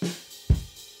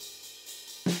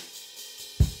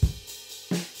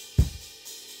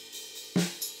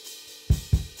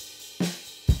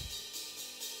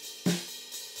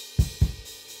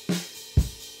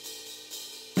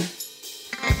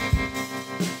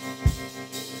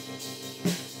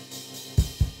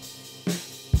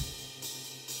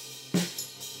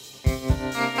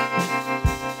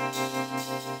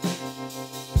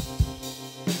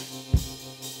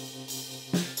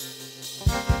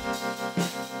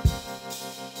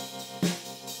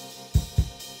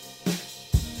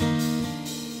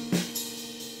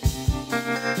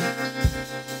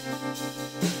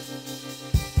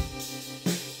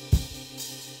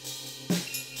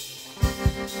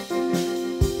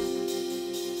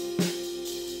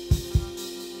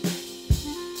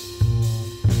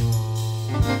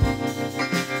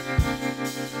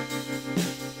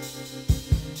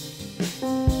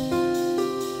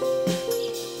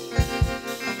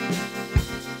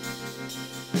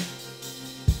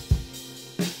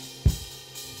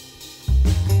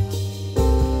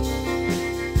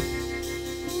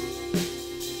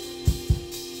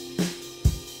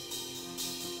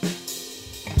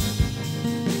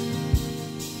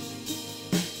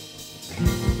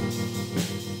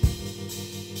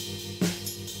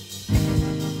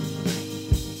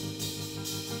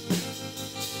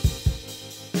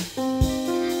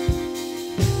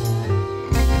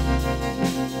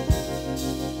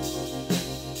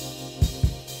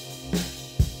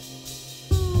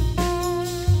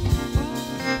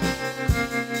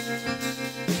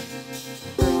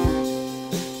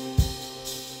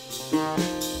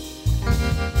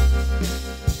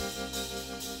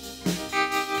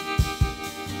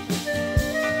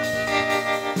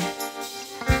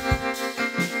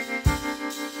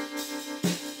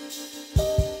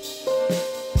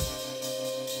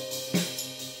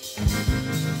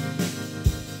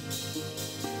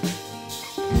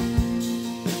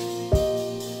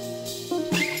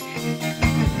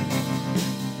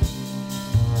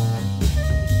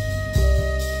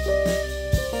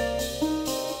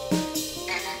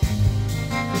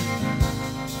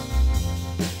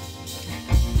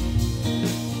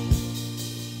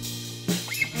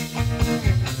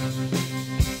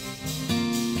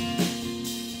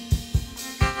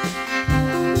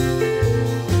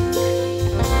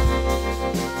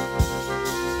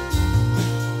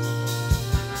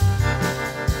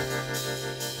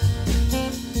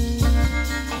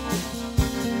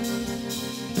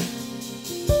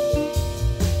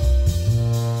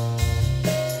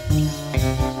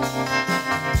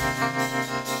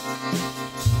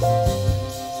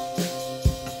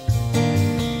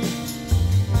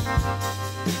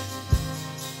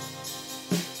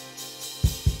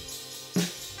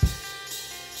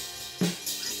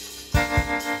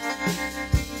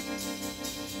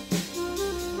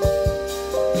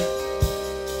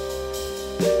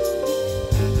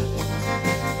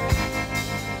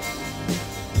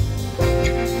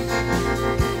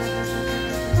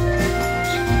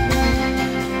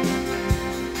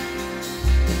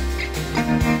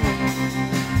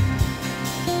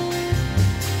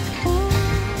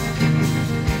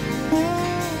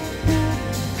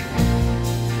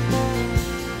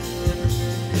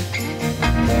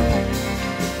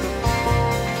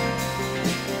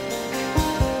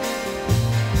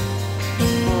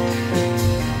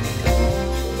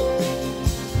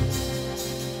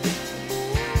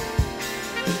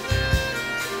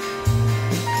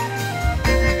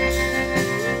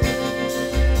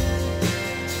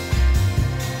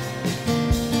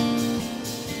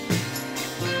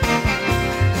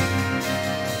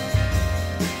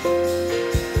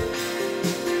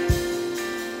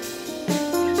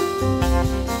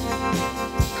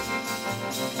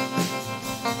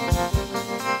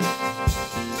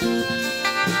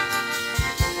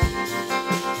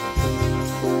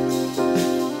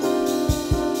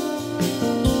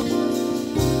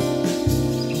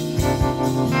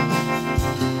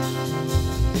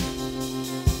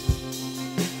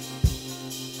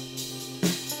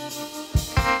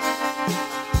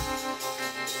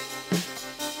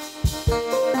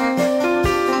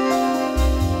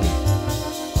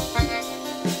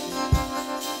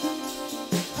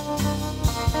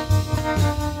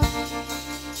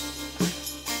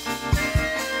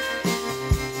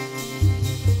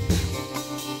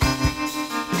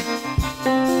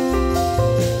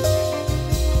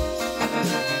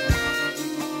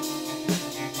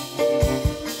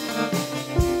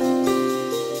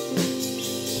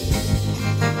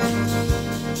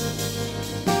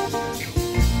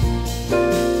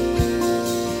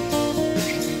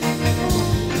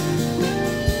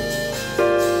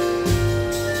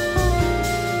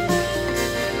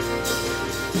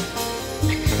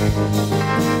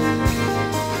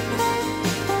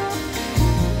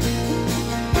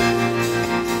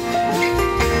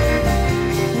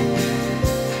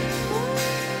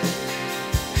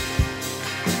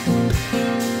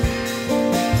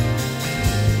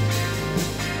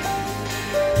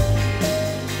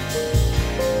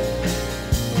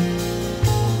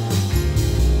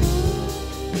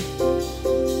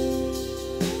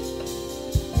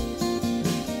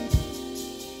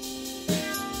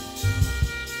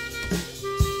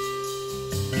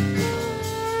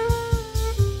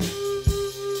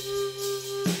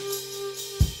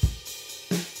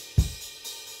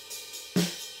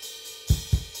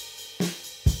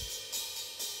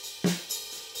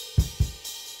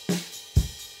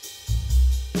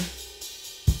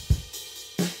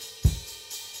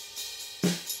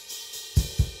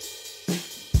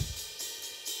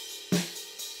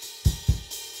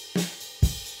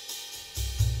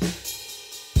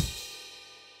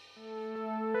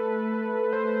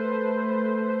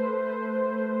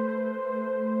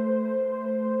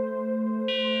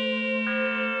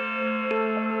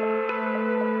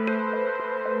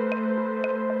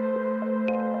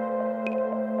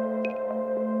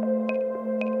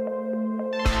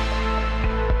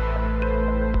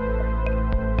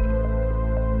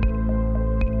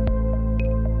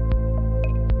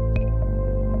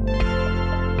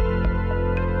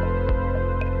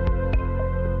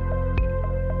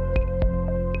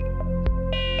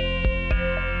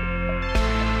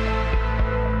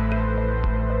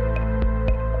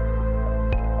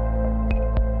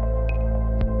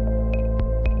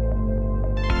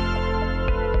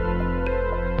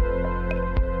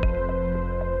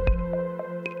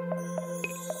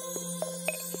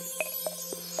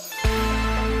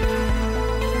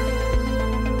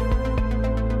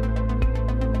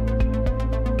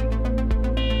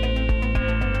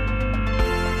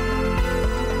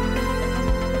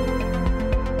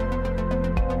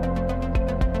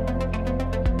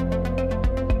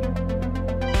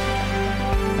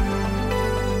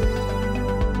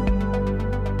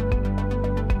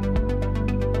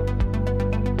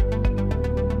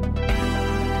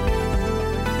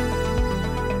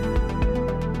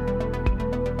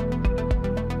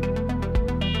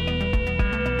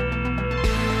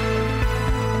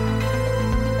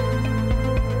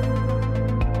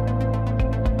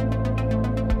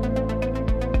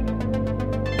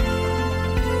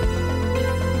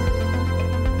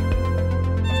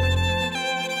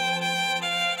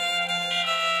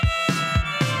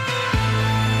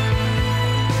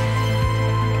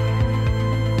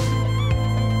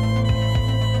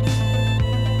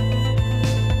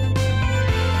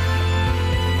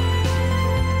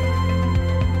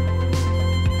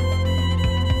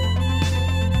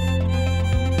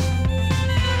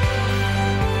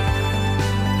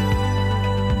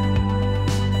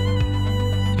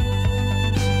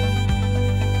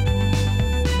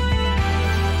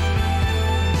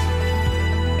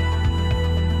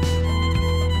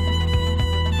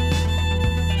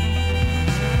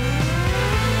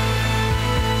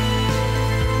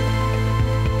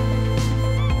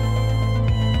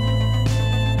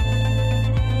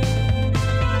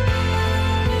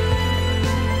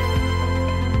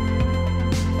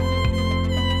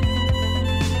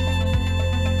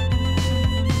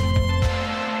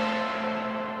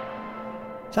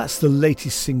 That's the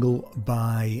latest single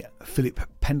by Philip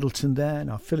Pendleton there.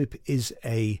 Now, Philip is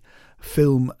a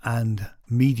film and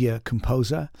media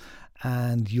composer,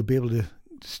 and you'll be able to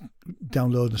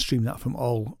download and stream that from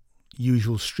all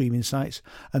usual streaming sites,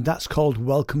 and that's called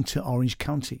Welcome to Orange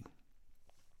County.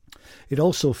 It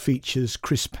also features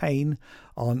Chris Payne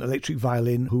on electric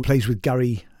violin, who plays with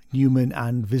Gary Newman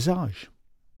and Visage.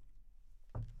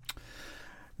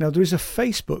 Now, there is a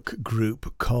Facebook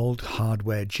group called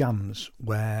Hardware Jams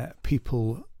where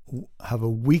people have a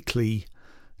weekly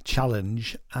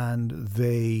challenge and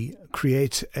they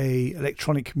create a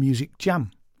electronic music jam.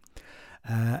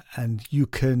 And you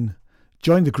can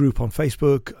join the group on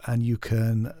Facebook and you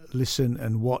can listen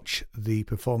and watch the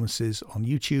performances on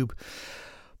YouTube.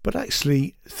 But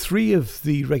actually, 3 of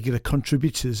the regular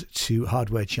contributors to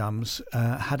Hardware Jams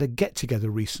had a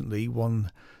get-together recently,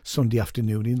 one Sunday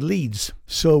afternoon in Leeds.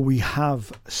 So we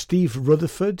have Steve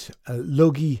Rutherford,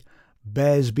 Logie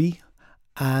Bearsby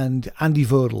and Andy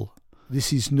Vodel.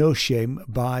 This is No Shame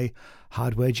by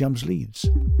Hardware Jams Leeds.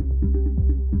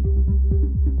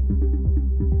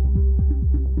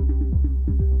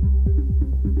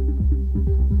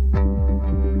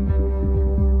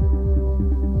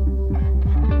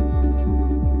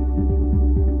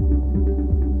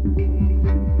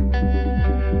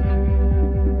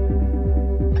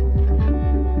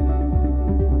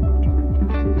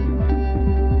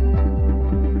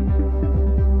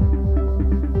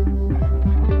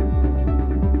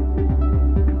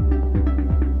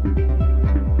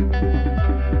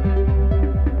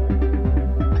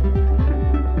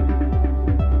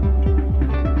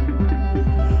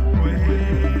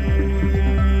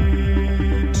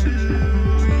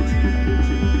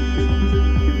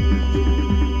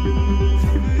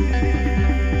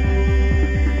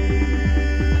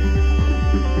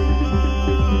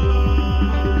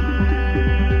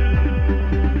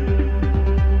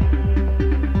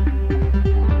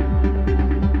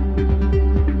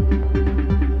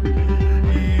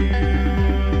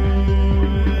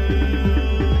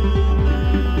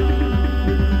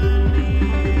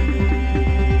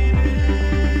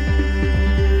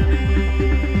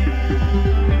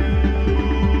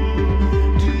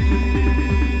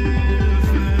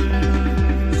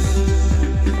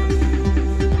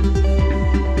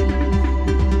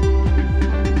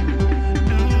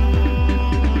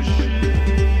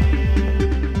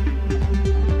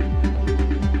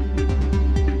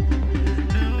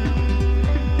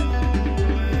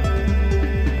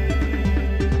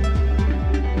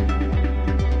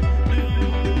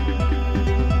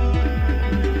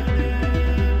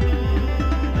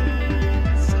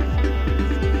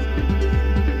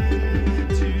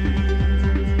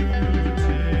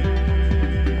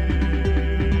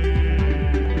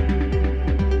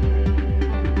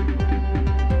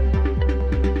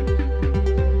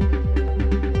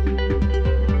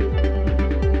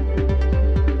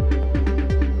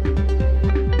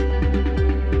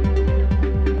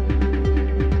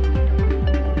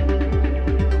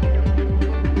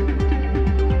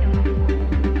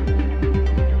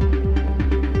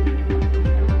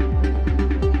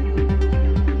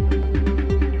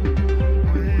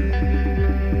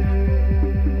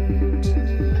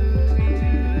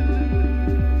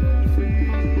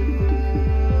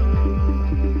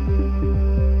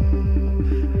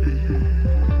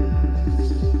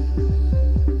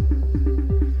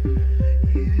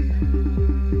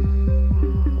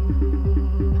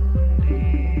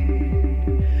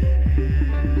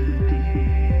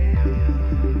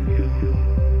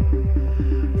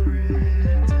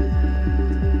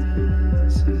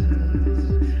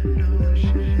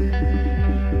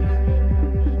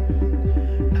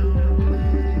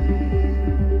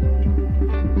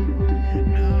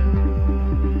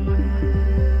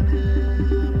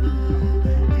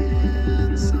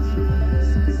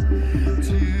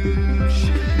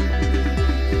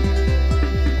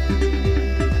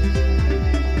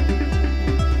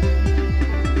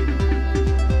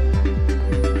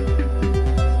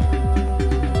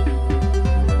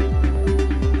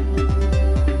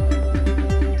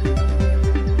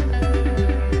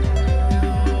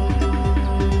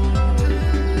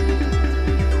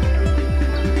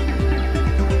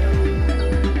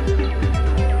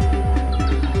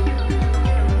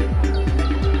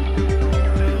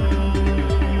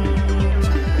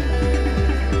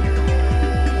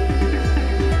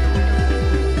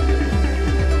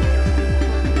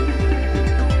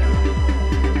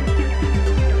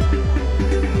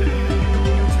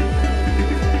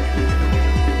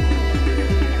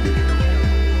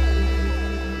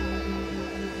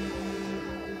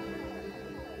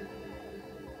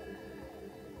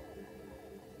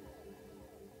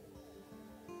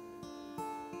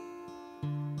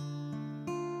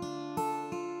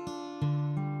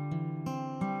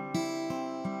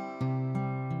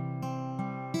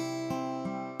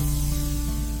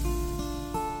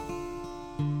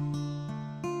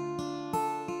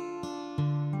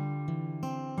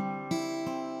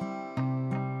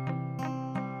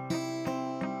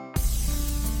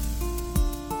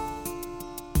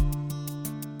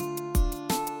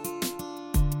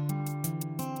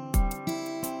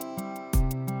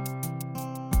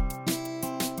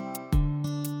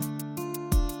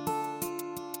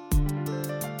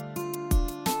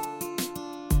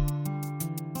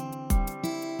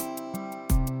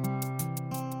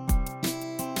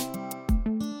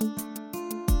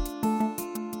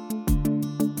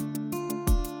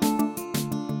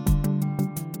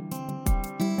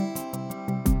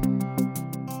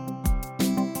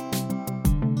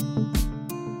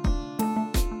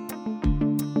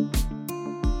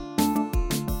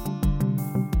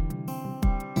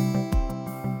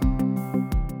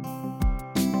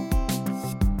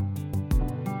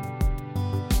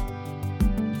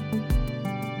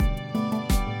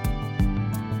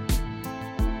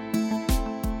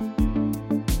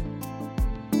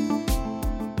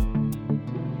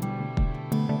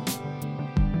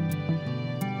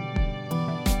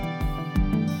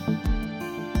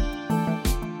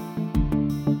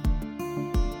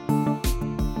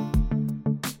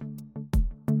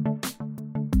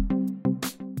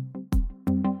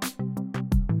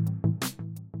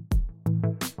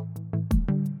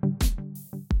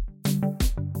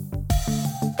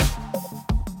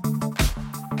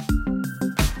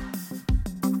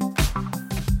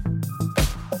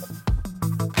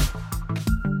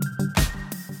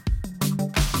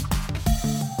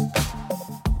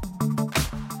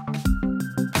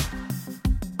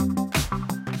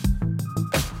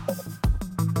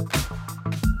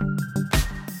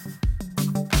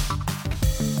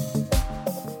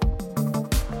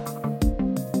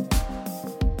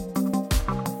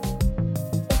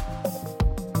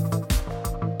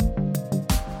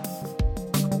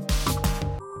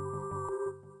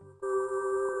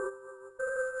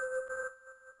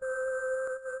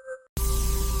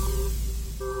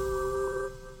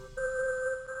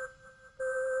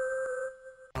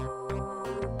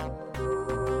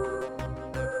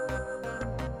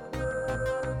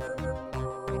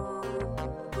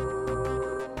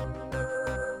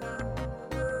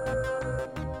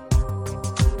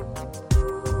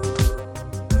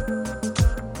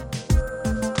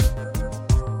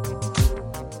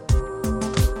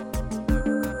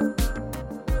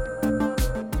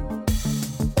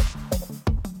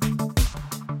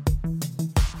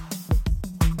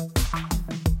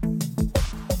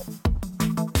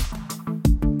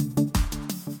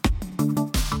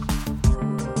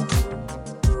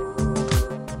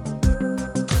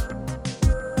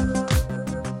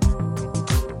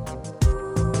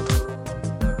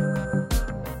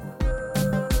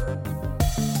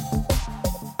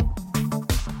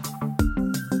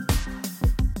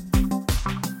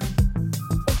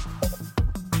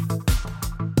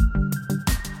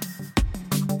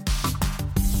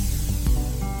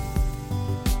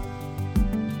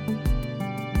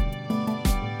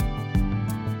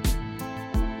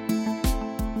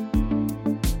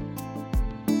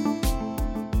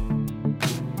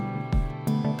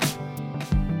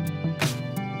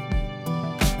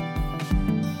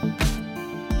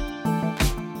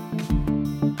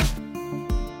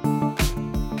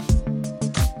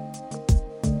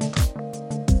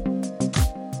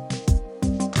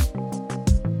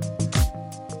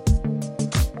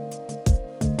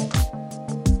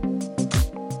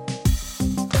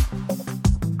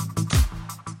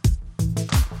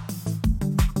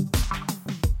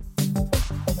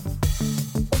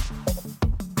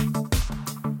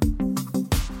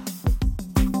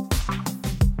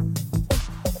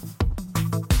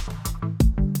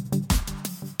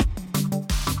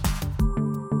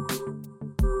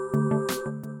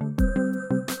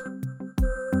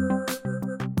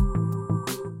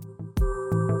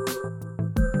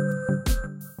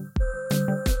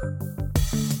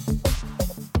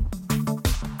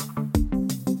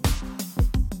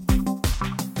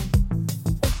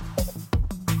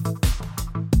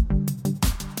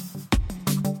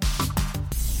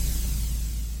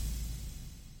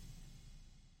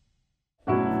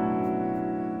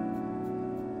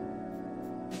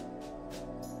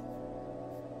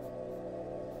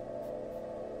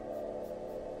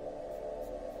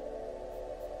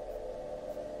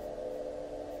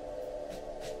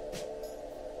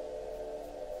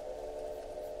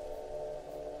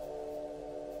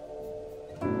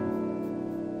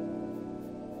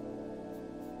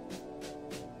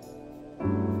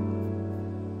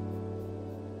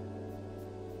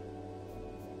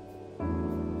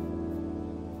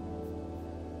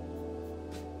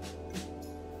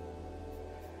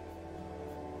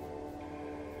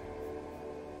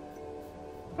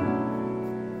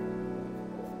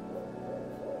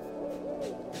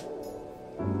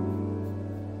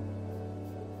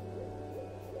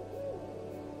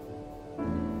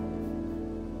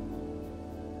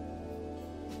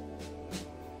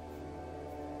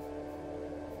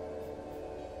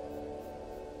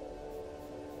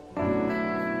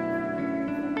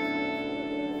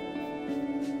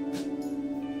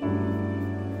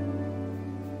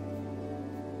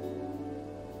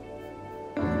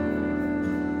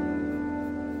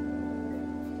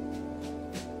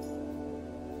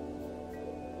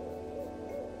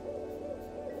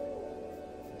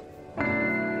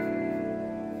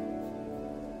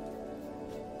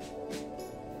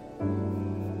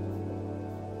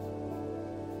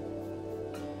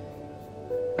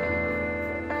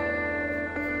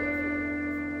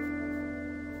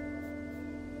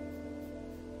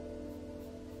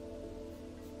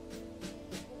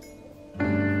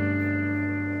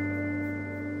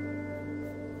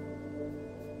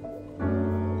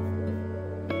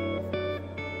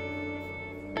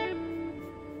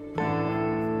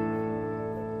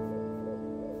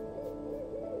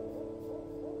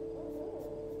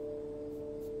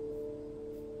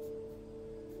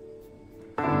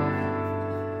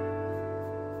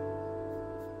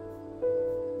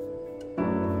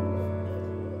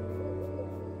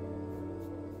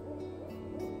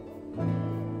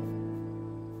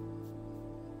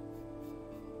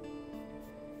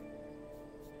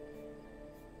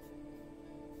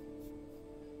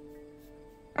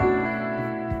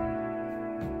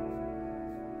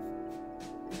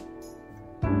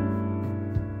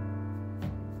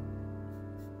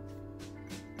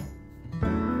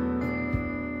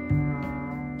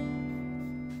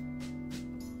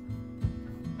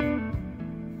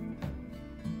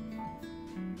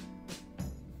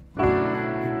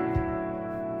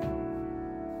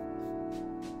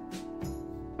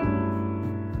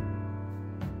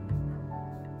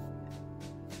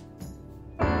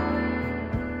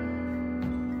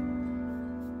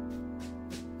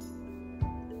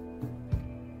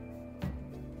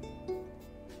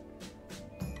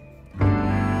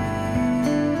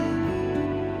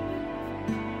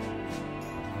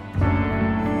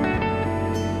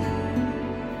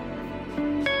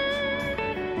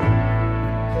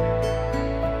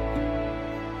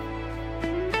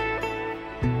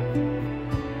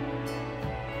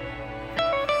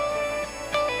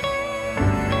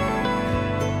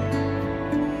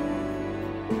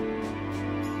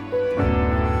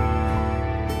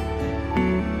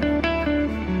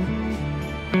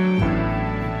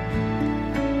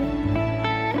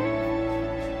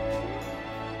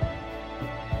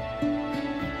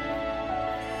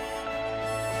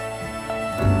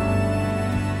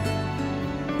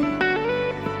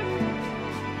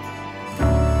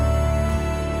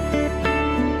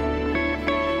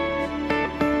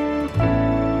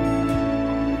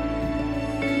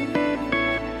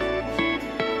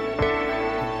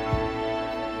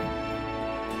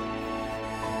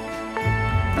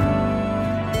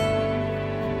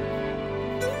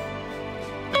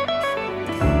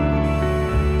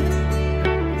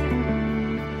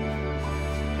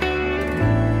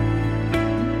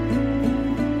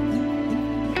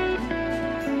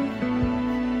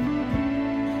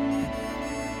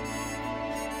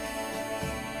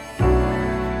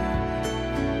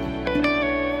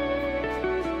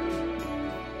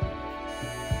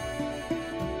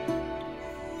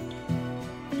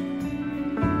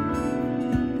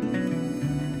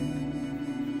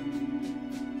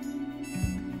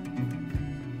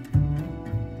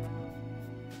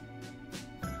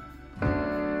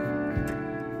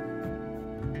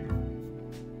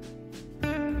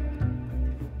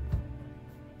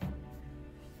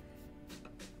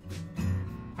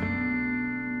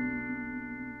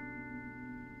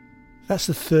 That's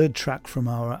the third track from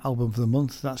our album of the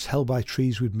month. That's Hell by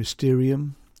Trees with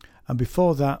Mysterium. And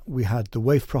before that, we had The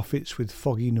Wave Prophets with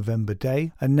Foggy November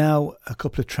Day. And now a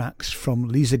couple of tracks from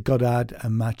Lisa Goddard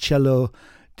and Marcello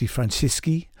Di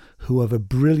Francisci, who have a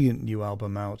brilliant new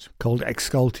album out called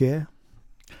Excultier.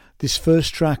 This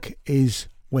first track is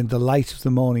When the Light of the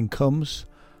Morning Comes,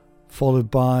 followed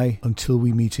by Until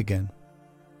We Meet Again.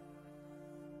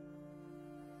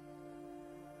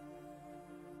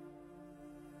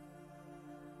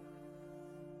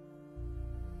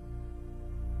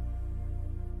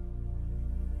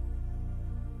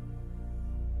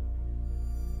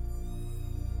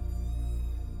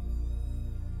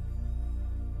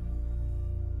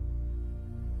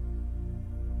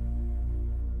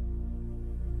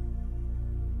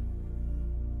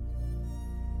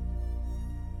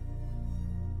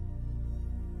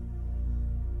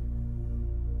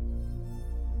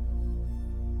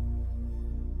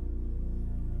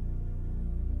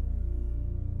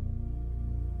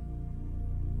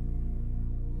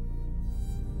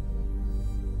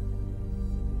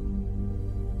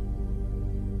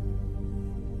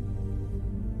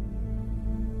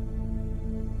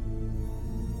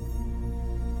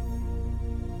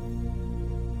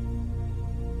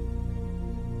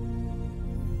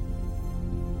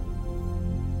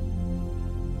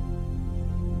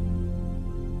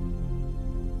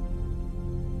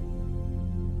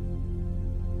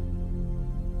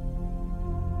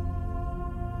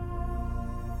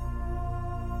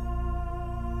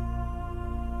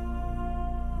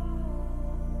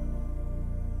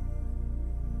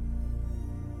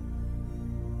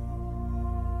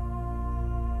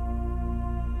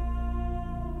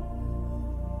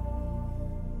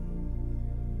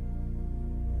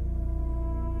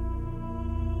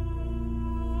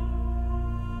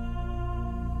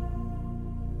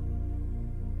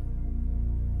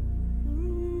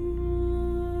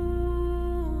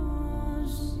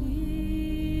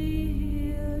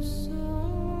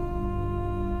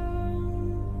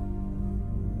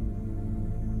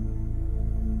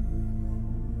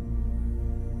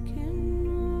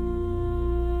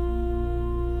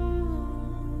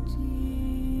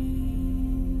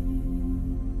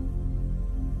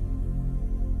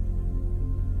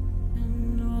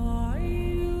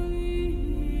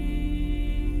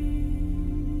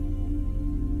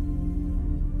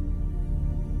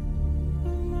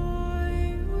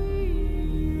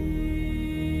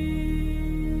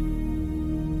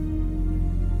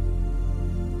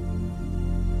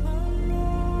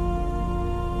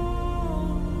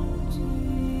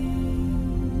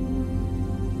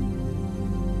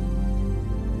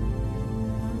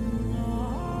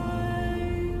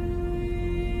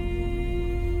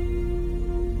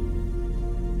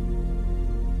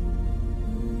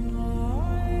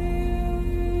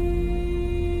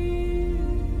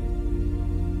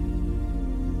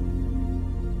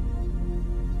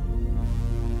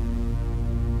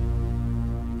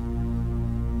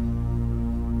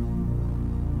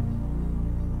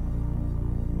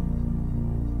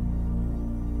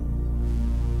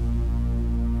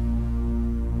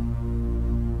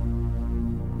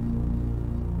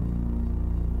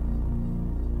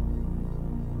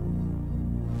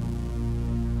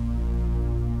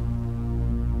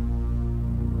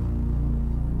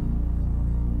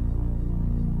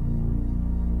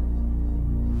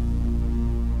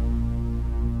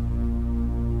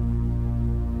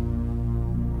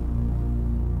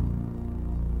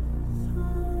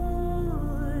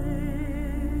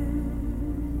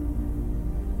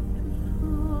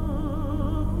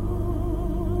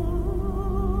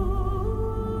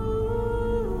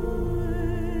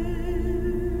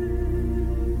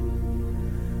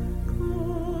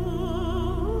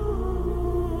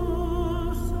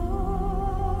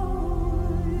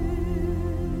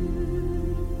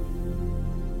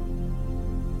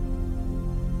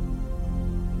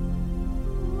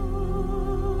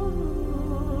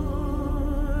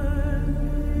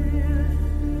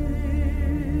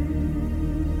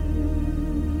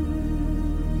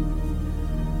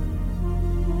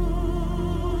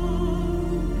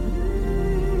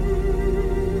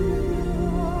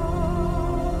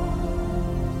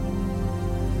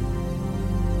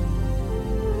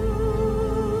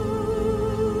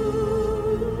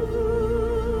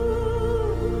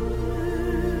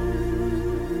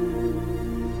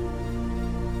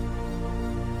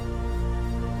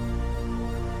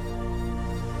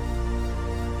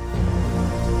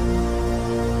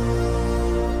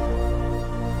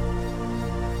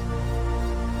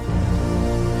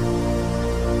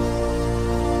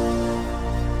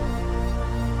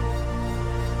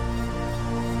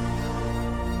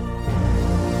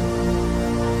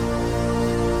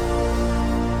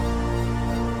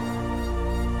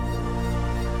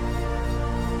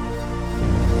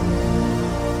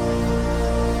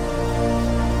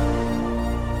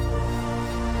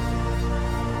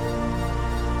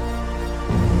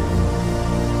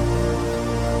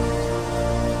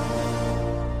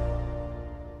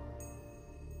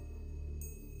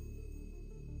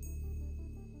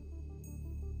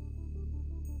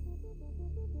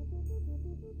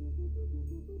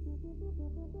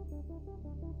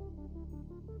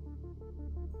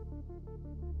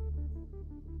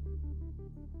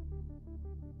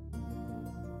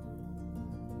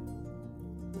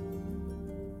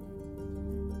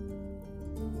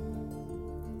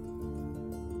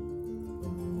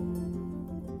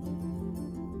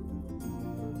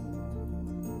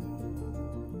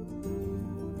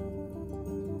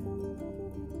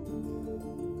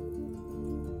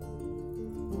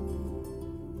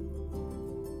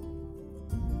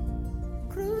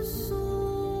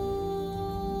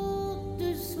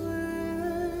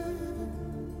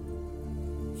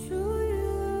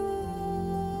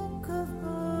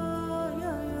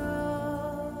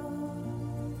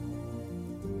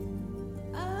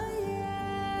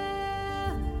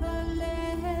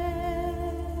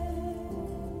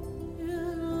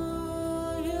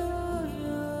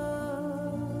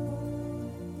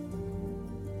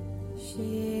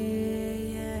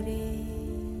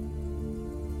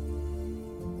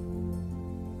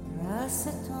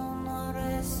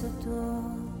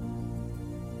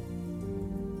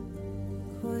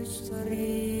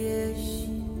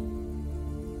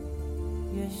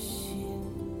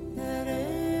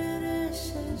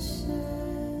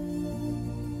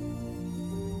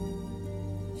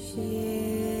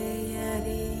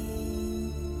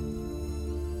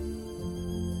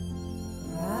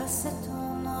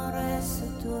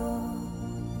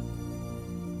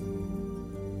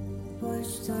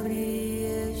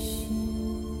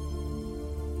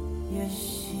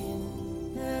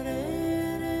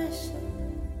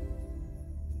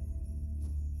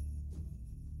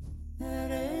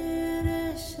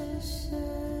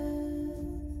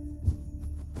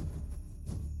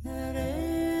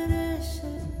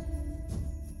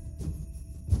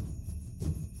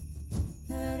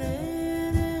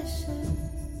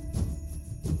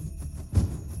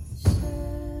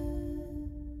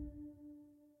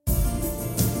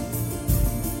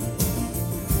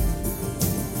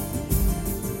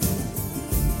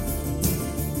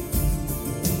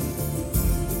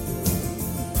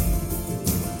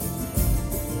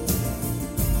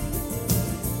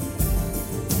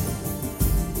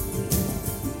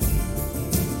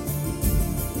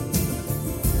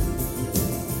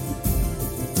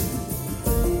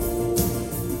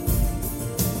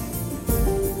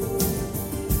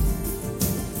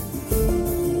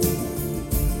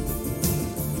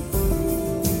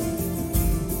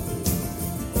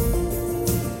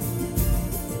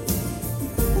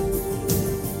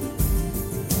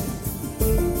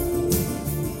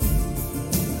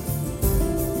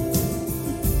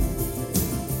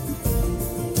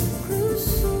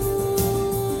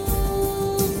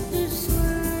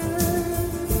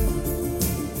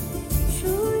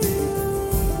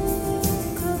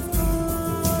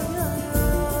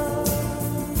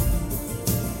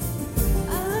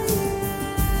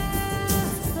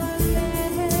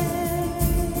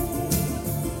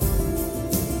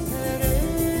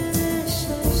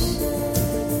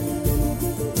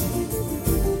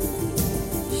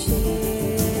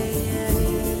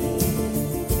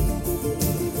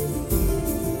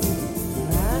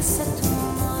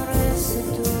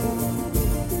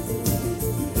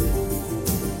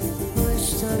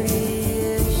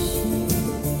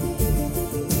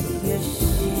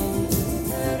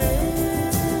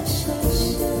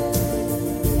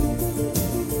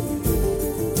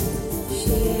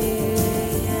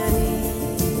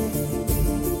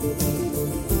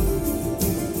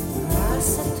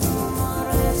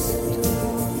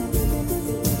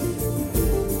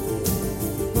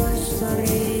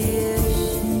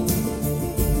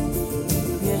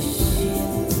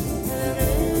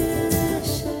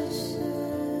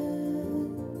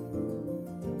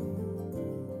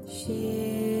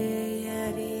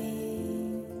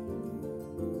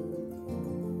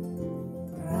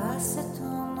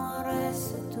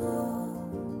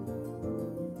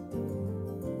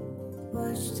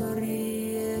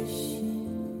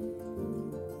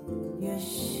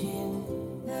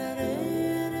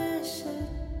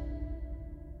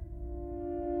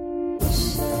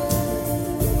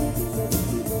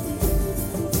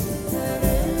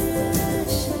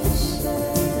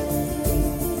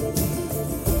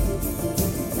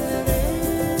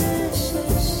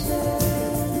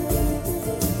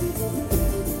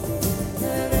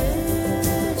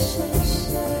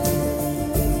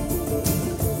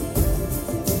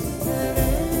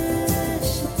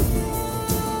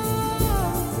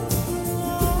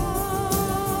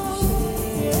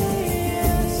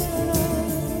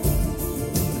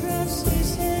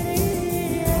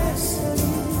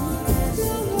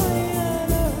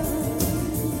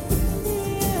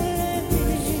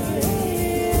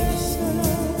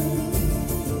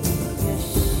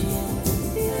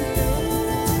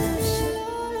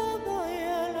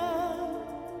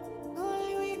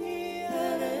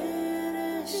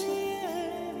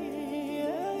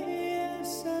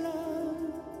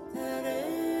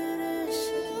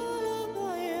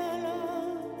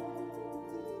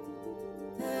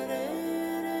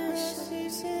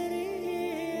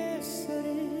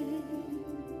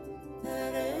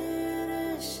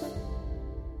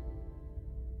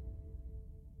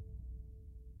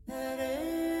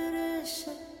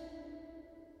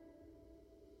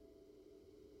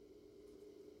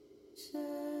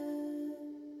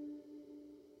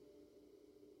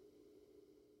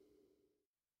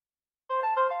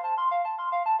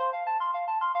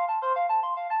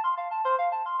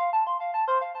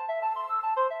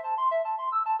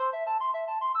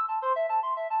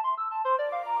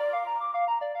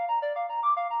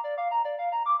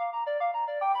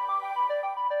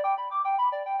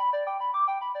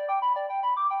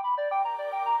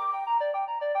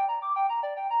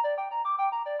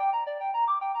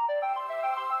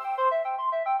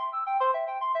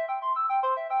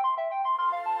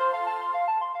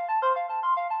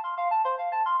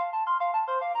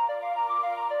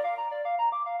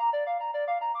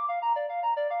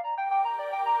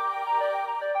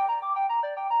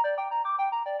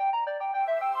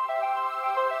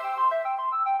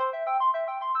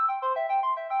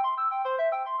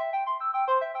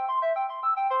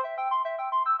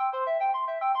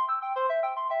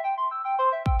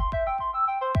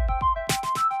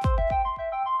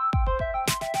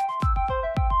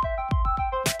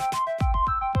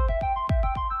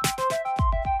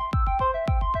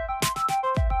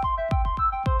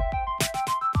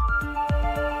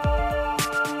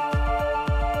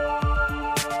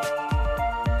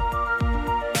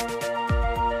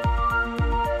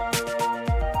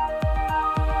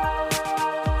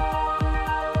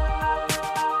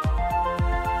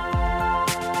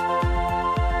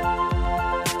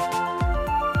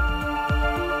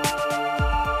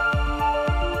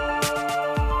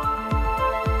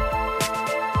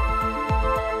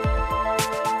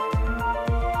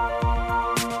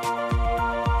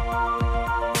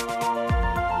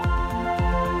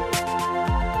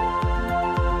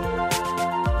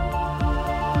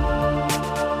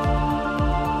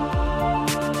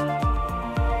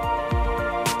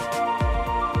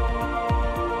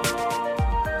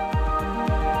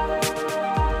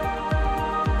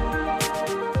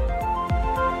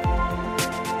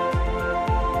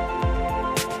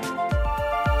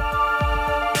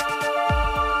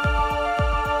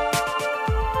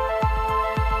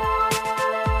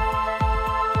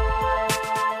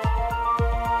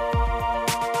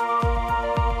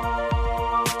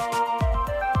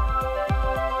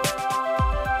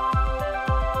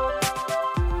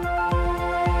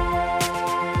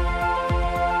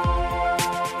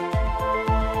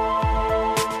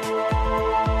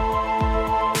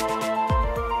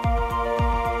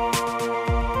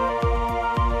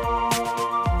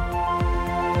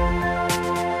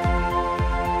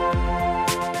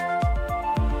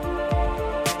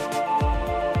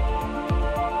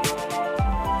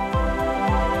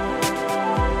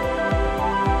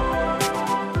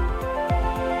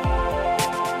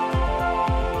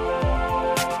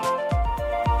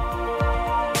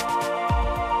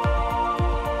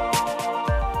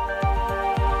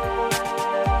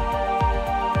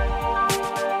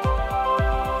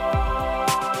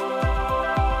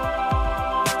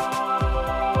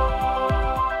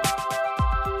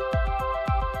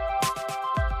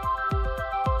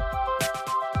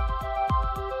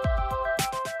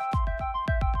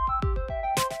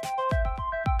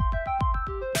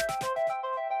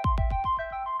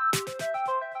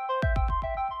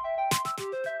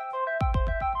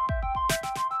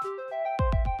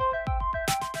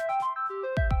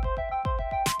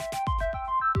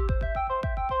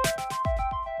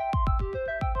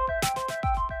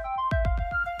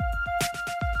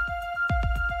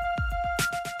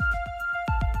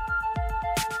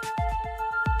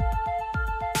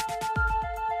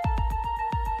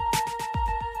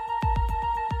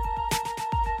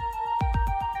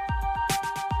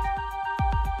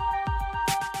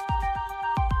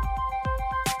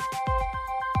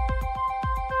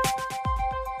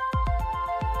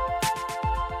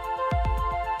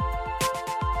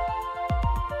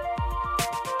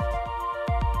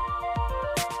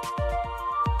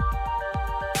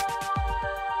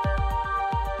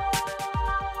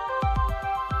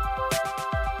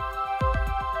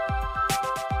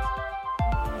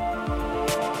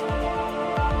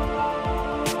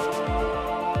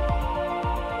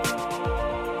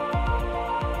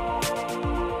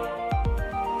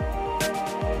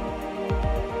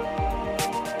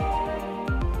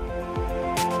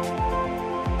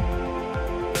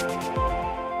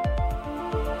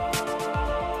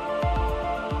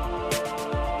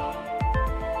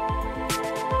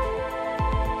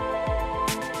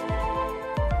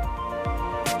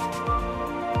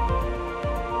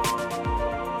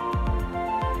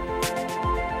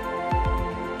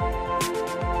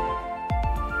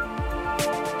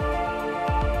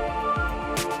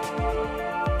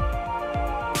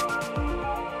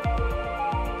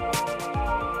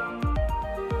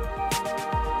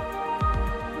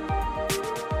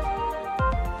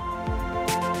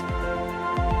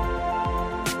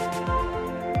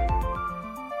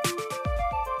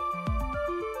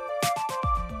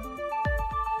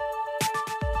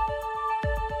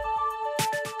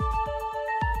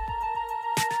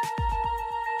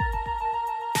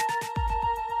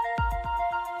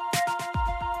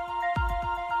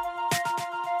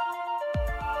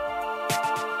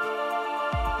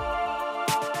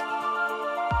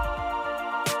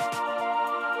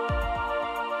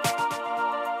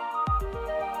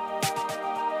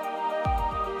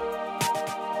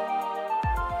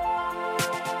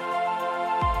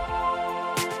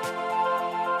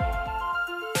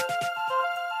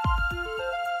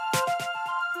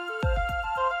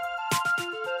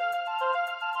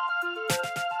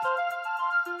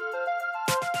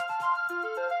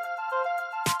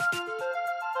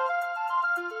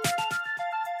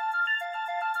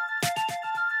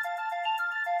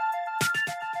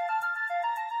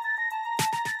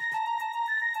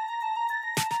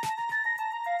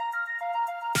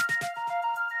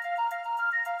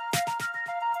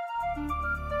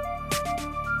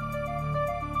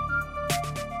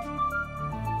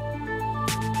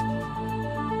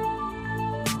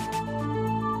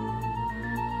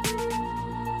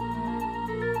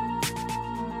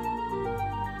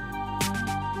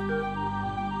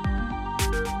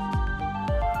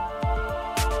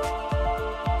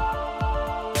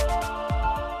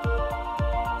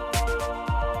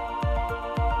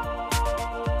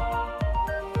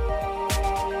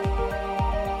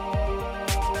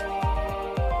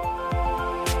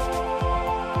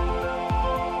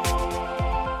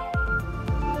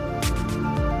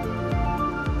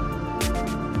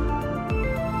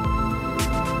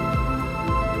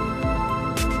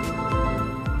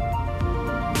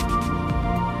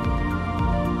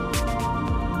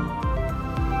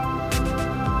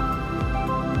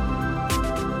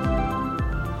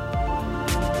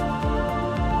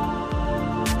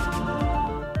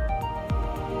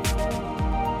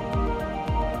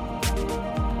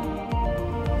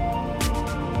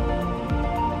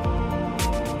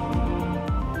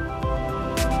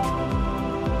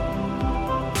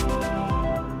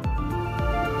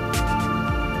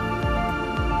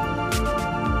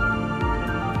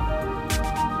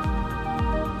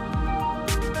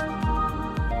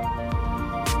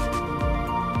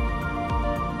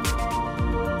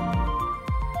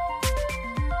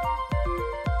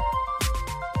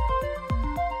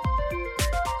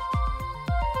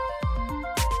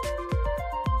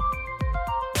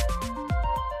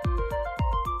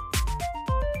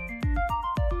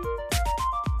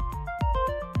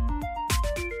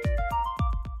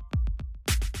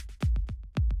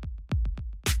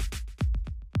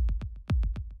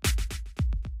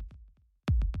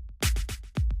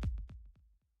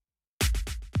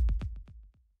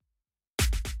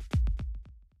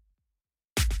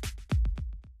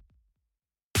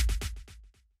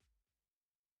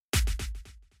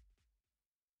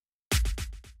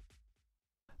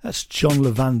 That's John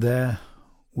Levan there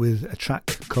with a track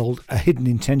called A Hidden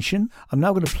Intention. I'm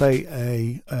now going to play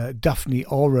a Daphne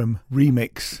Oram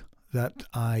remix that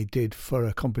I did for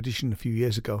a competition a few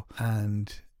years ago,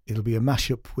 and it'll be a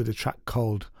mashup with a track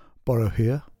called Borrow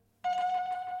Here.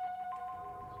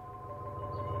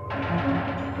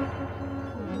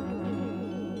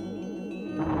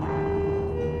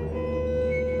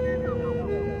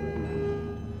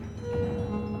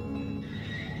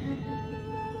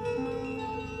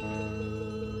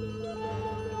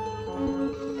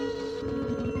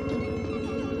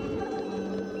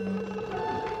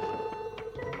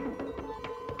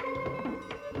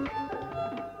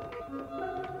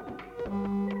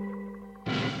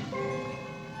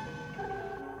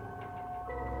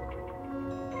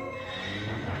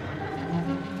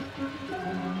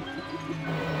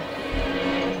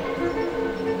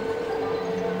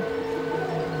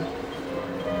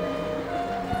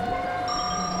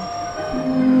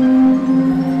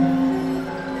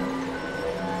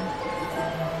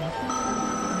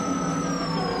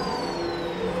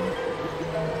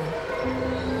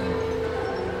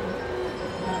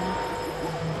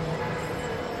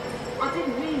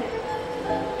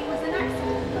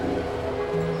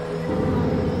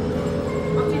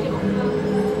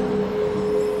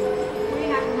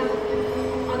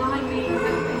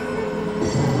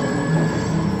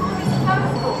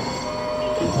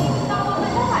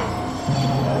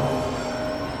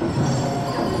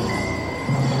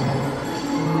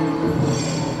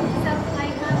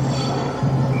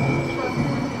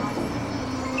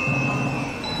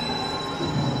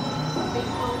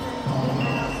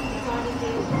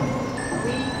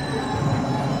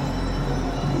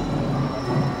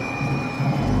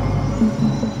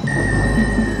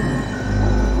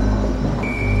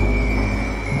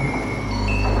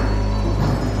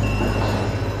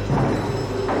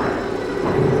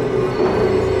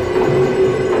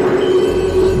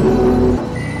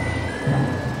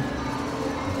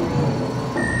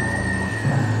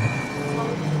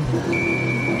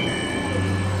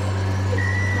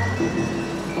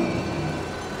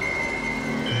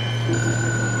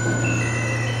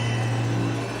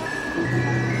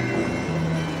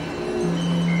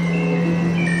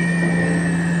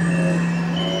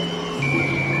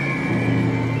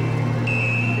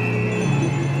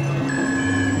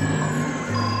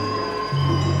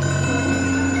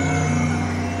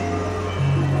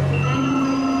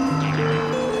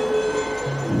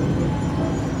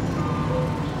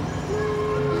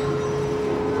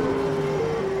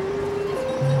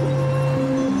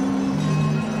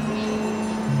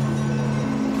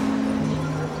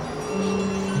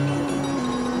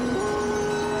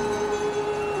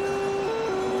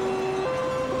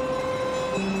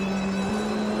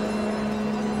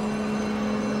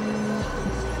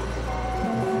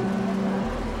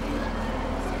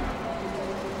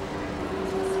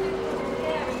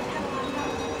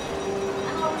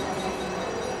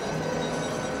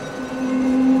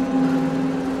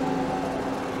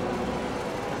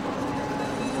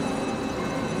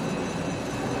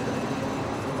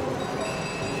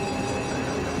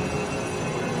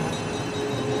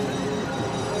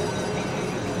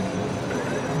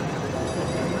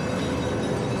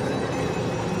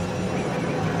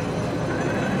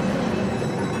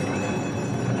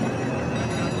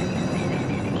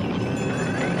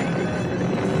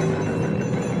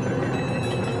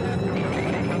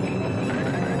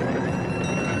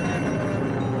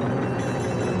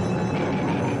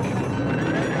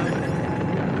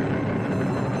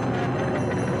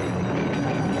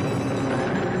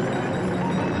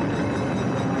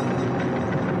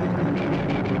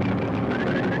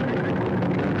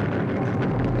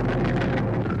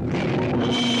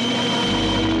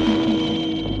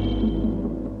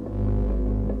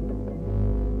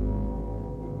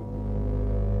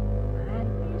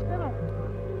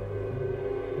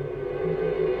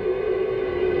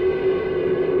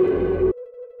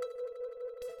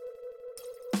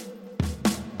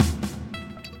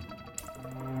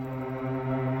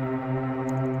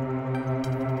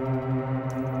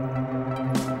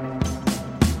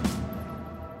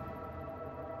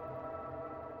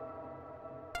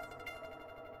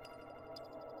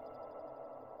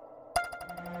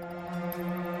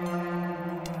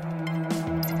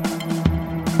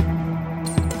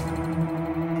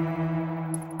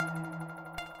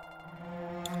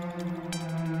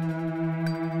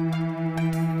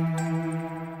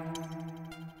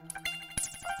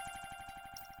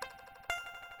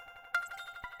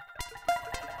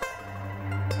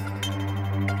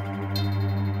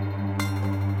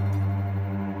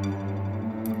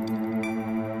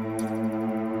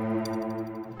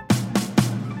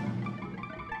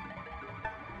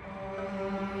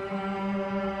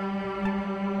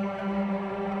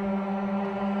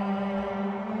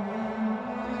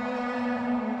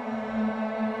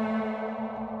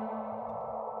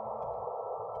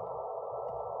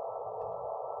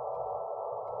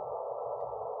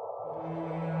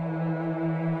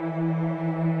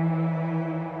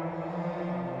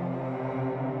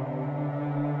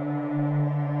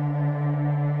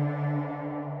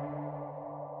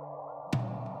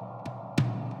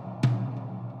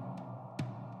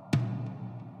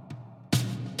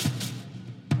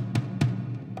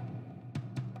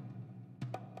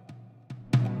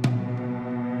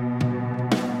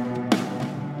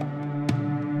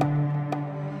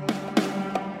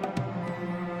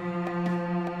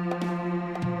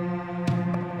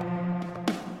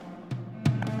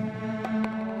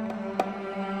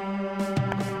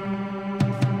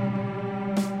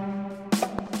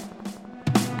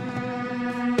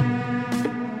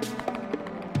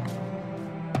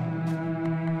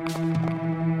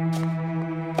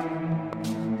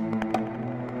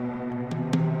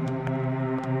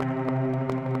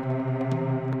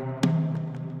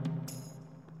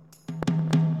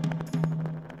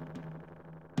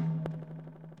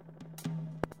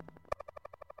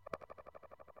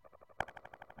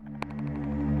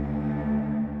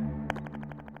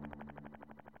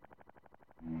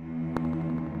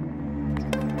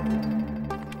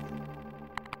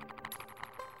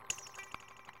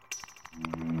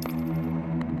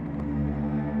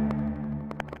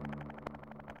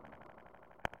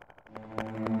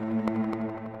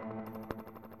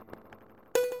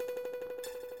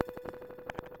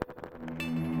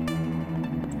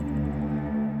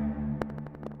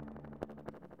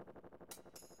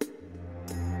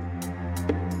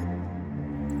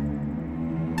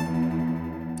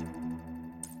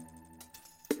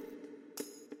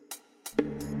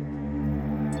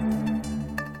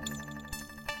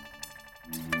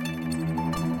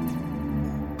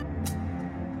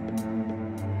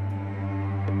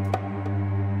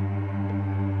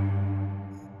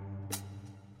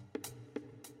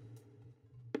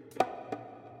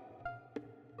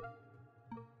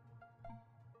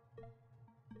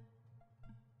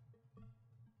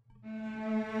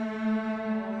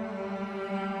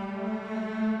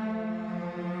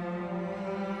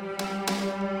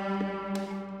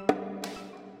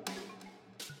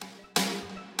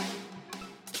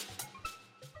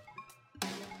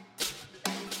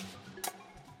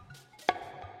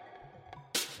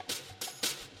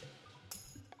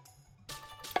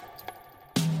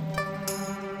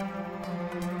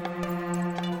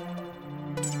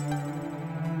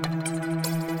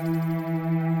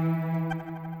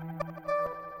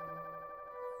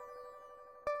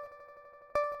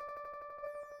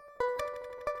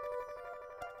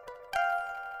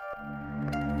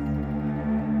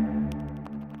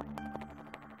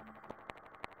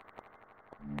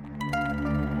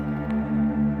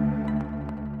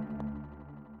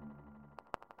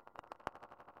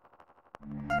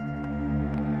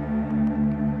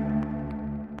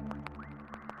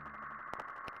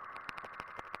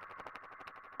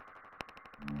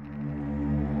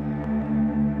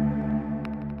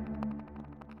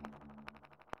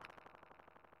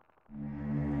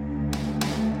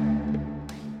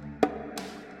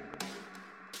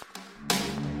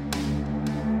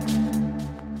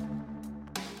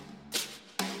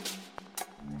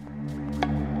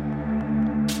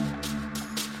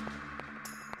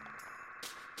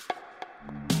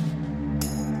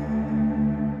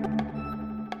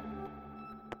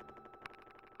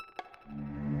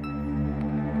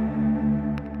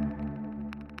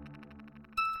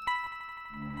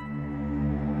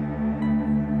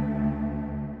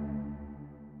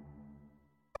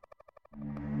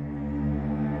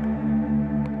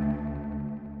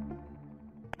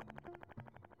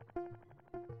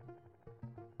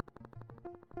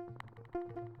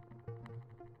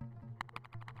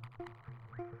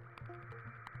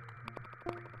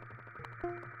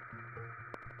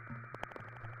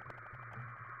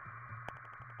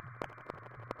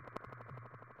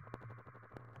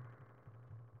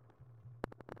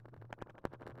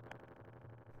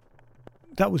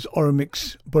 That was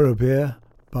Oromix Borobeer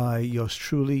by yours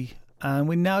truly. And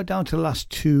we're now down to the last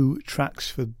two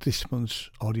tracks for this month's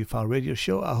Audiophile Radio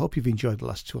Show. I hope you've enjoyed the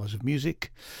last 2 hours of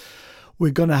music.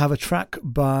 We're going to have a track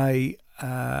by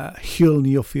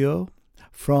Audiophile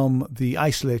from the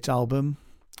Isolate album,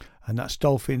 and that's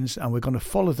Dolphins. And we're going to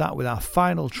follow that with our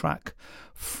final track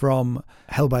from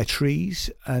Hell by Trees.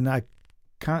 And I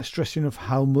can't stress enough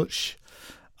how much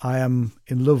I am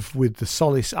in love with the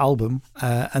Solace album,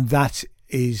 and that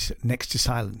is Next to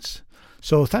Silence.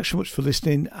 So thanks so much for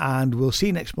listening, and we'll see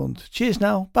you next month. Cheers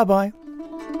now. Bye-bye.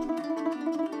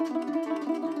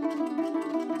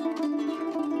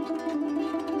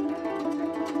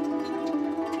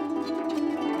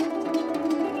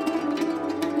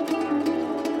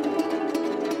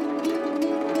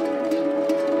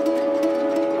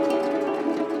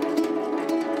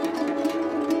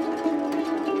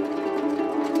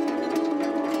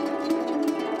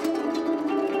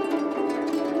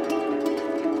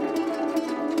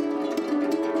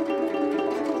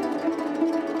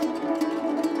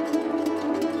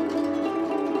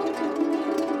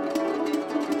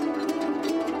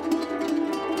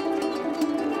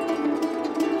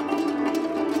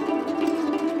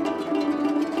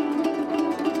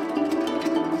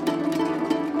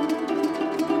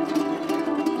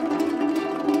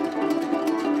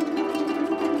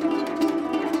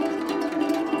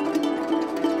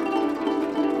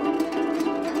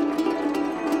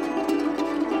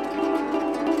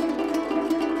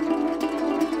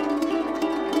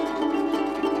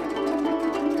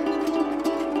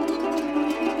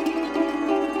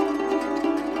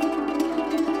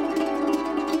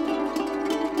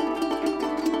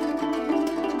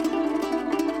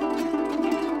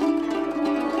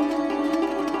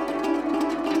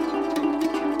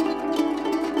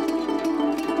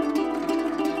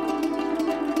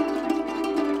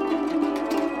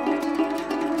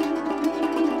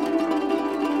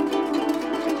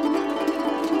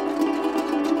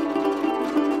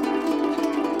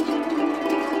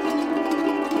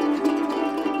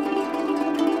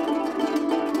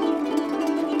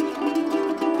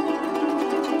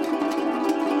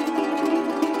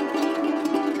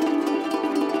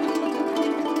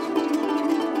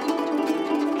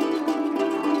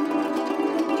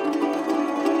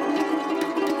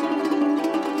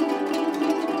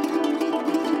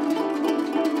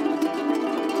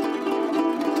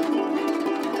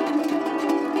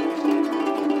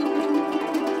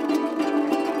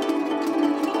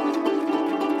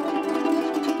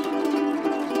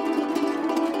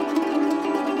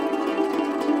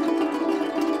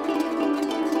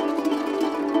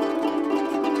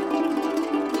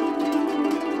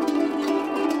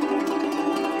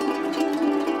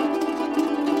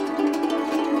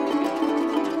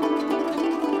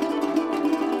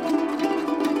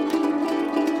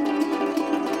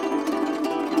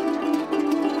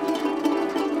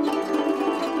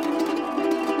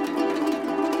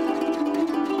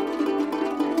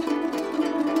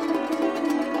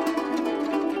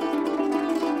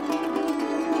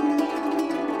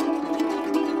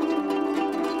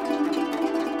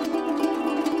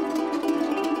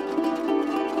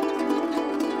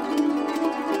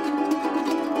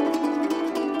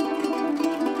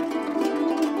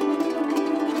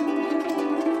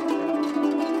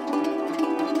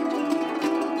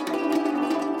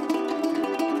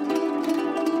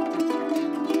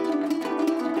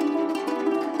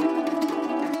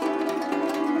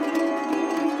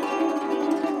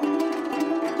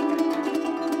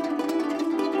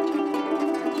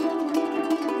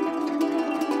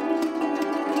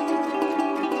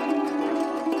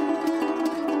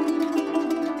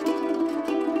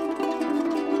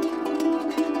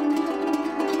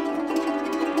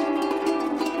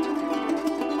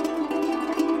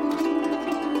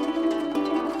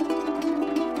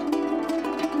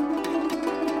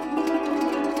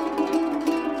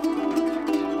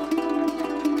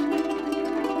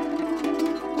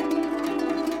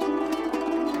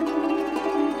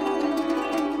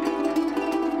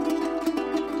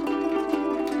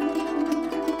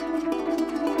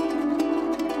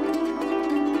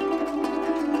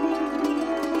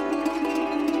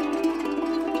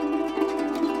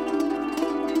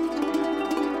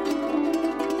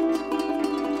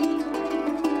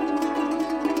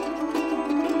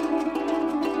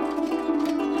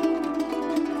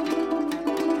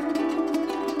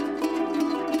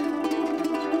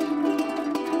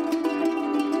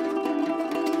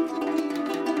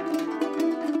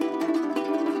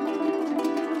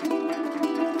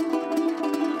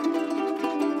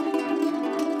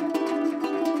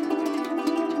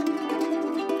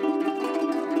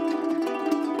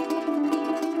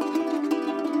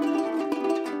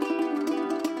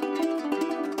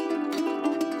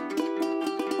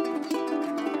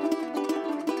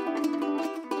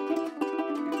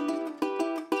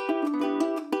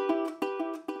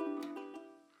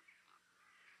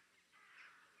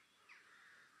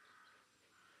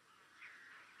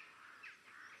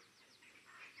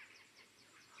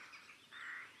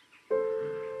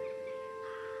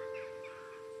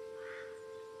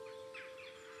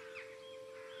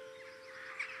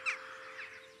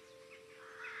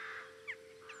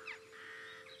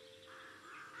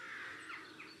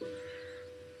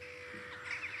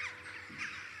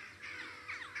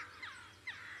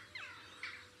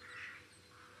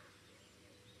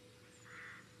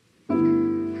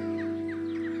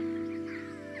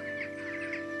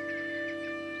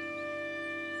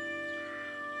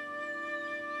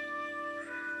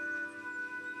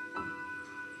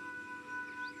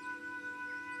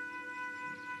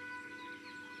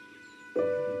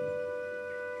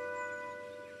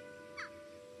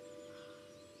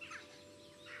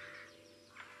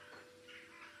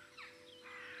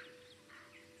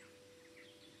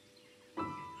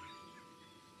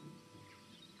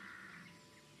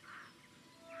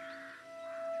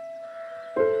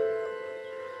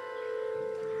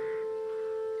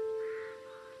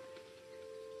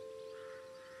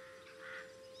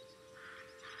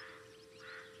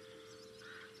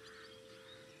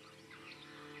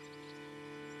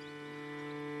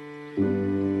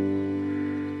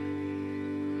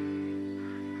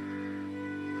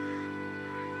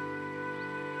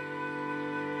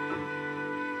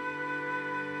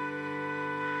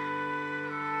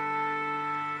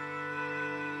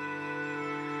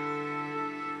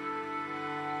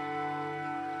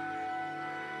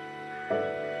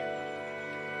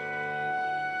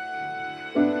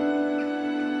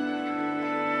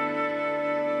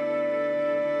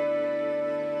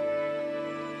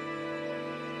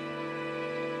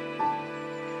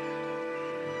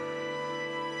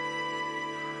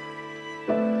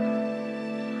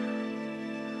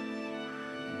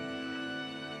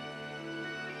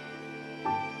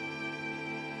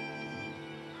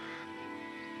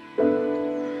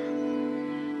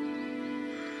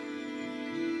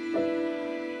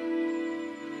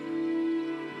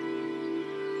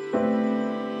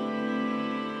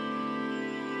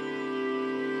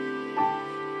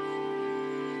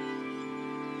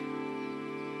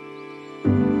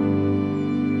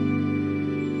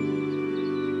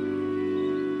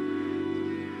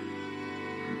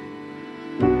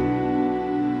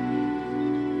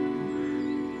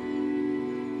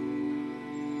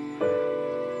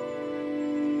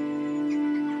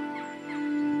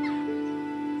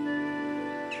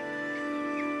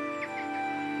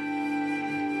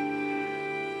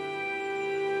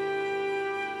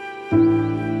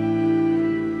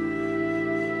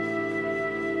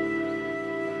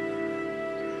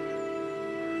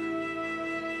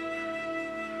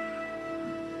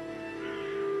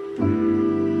 you.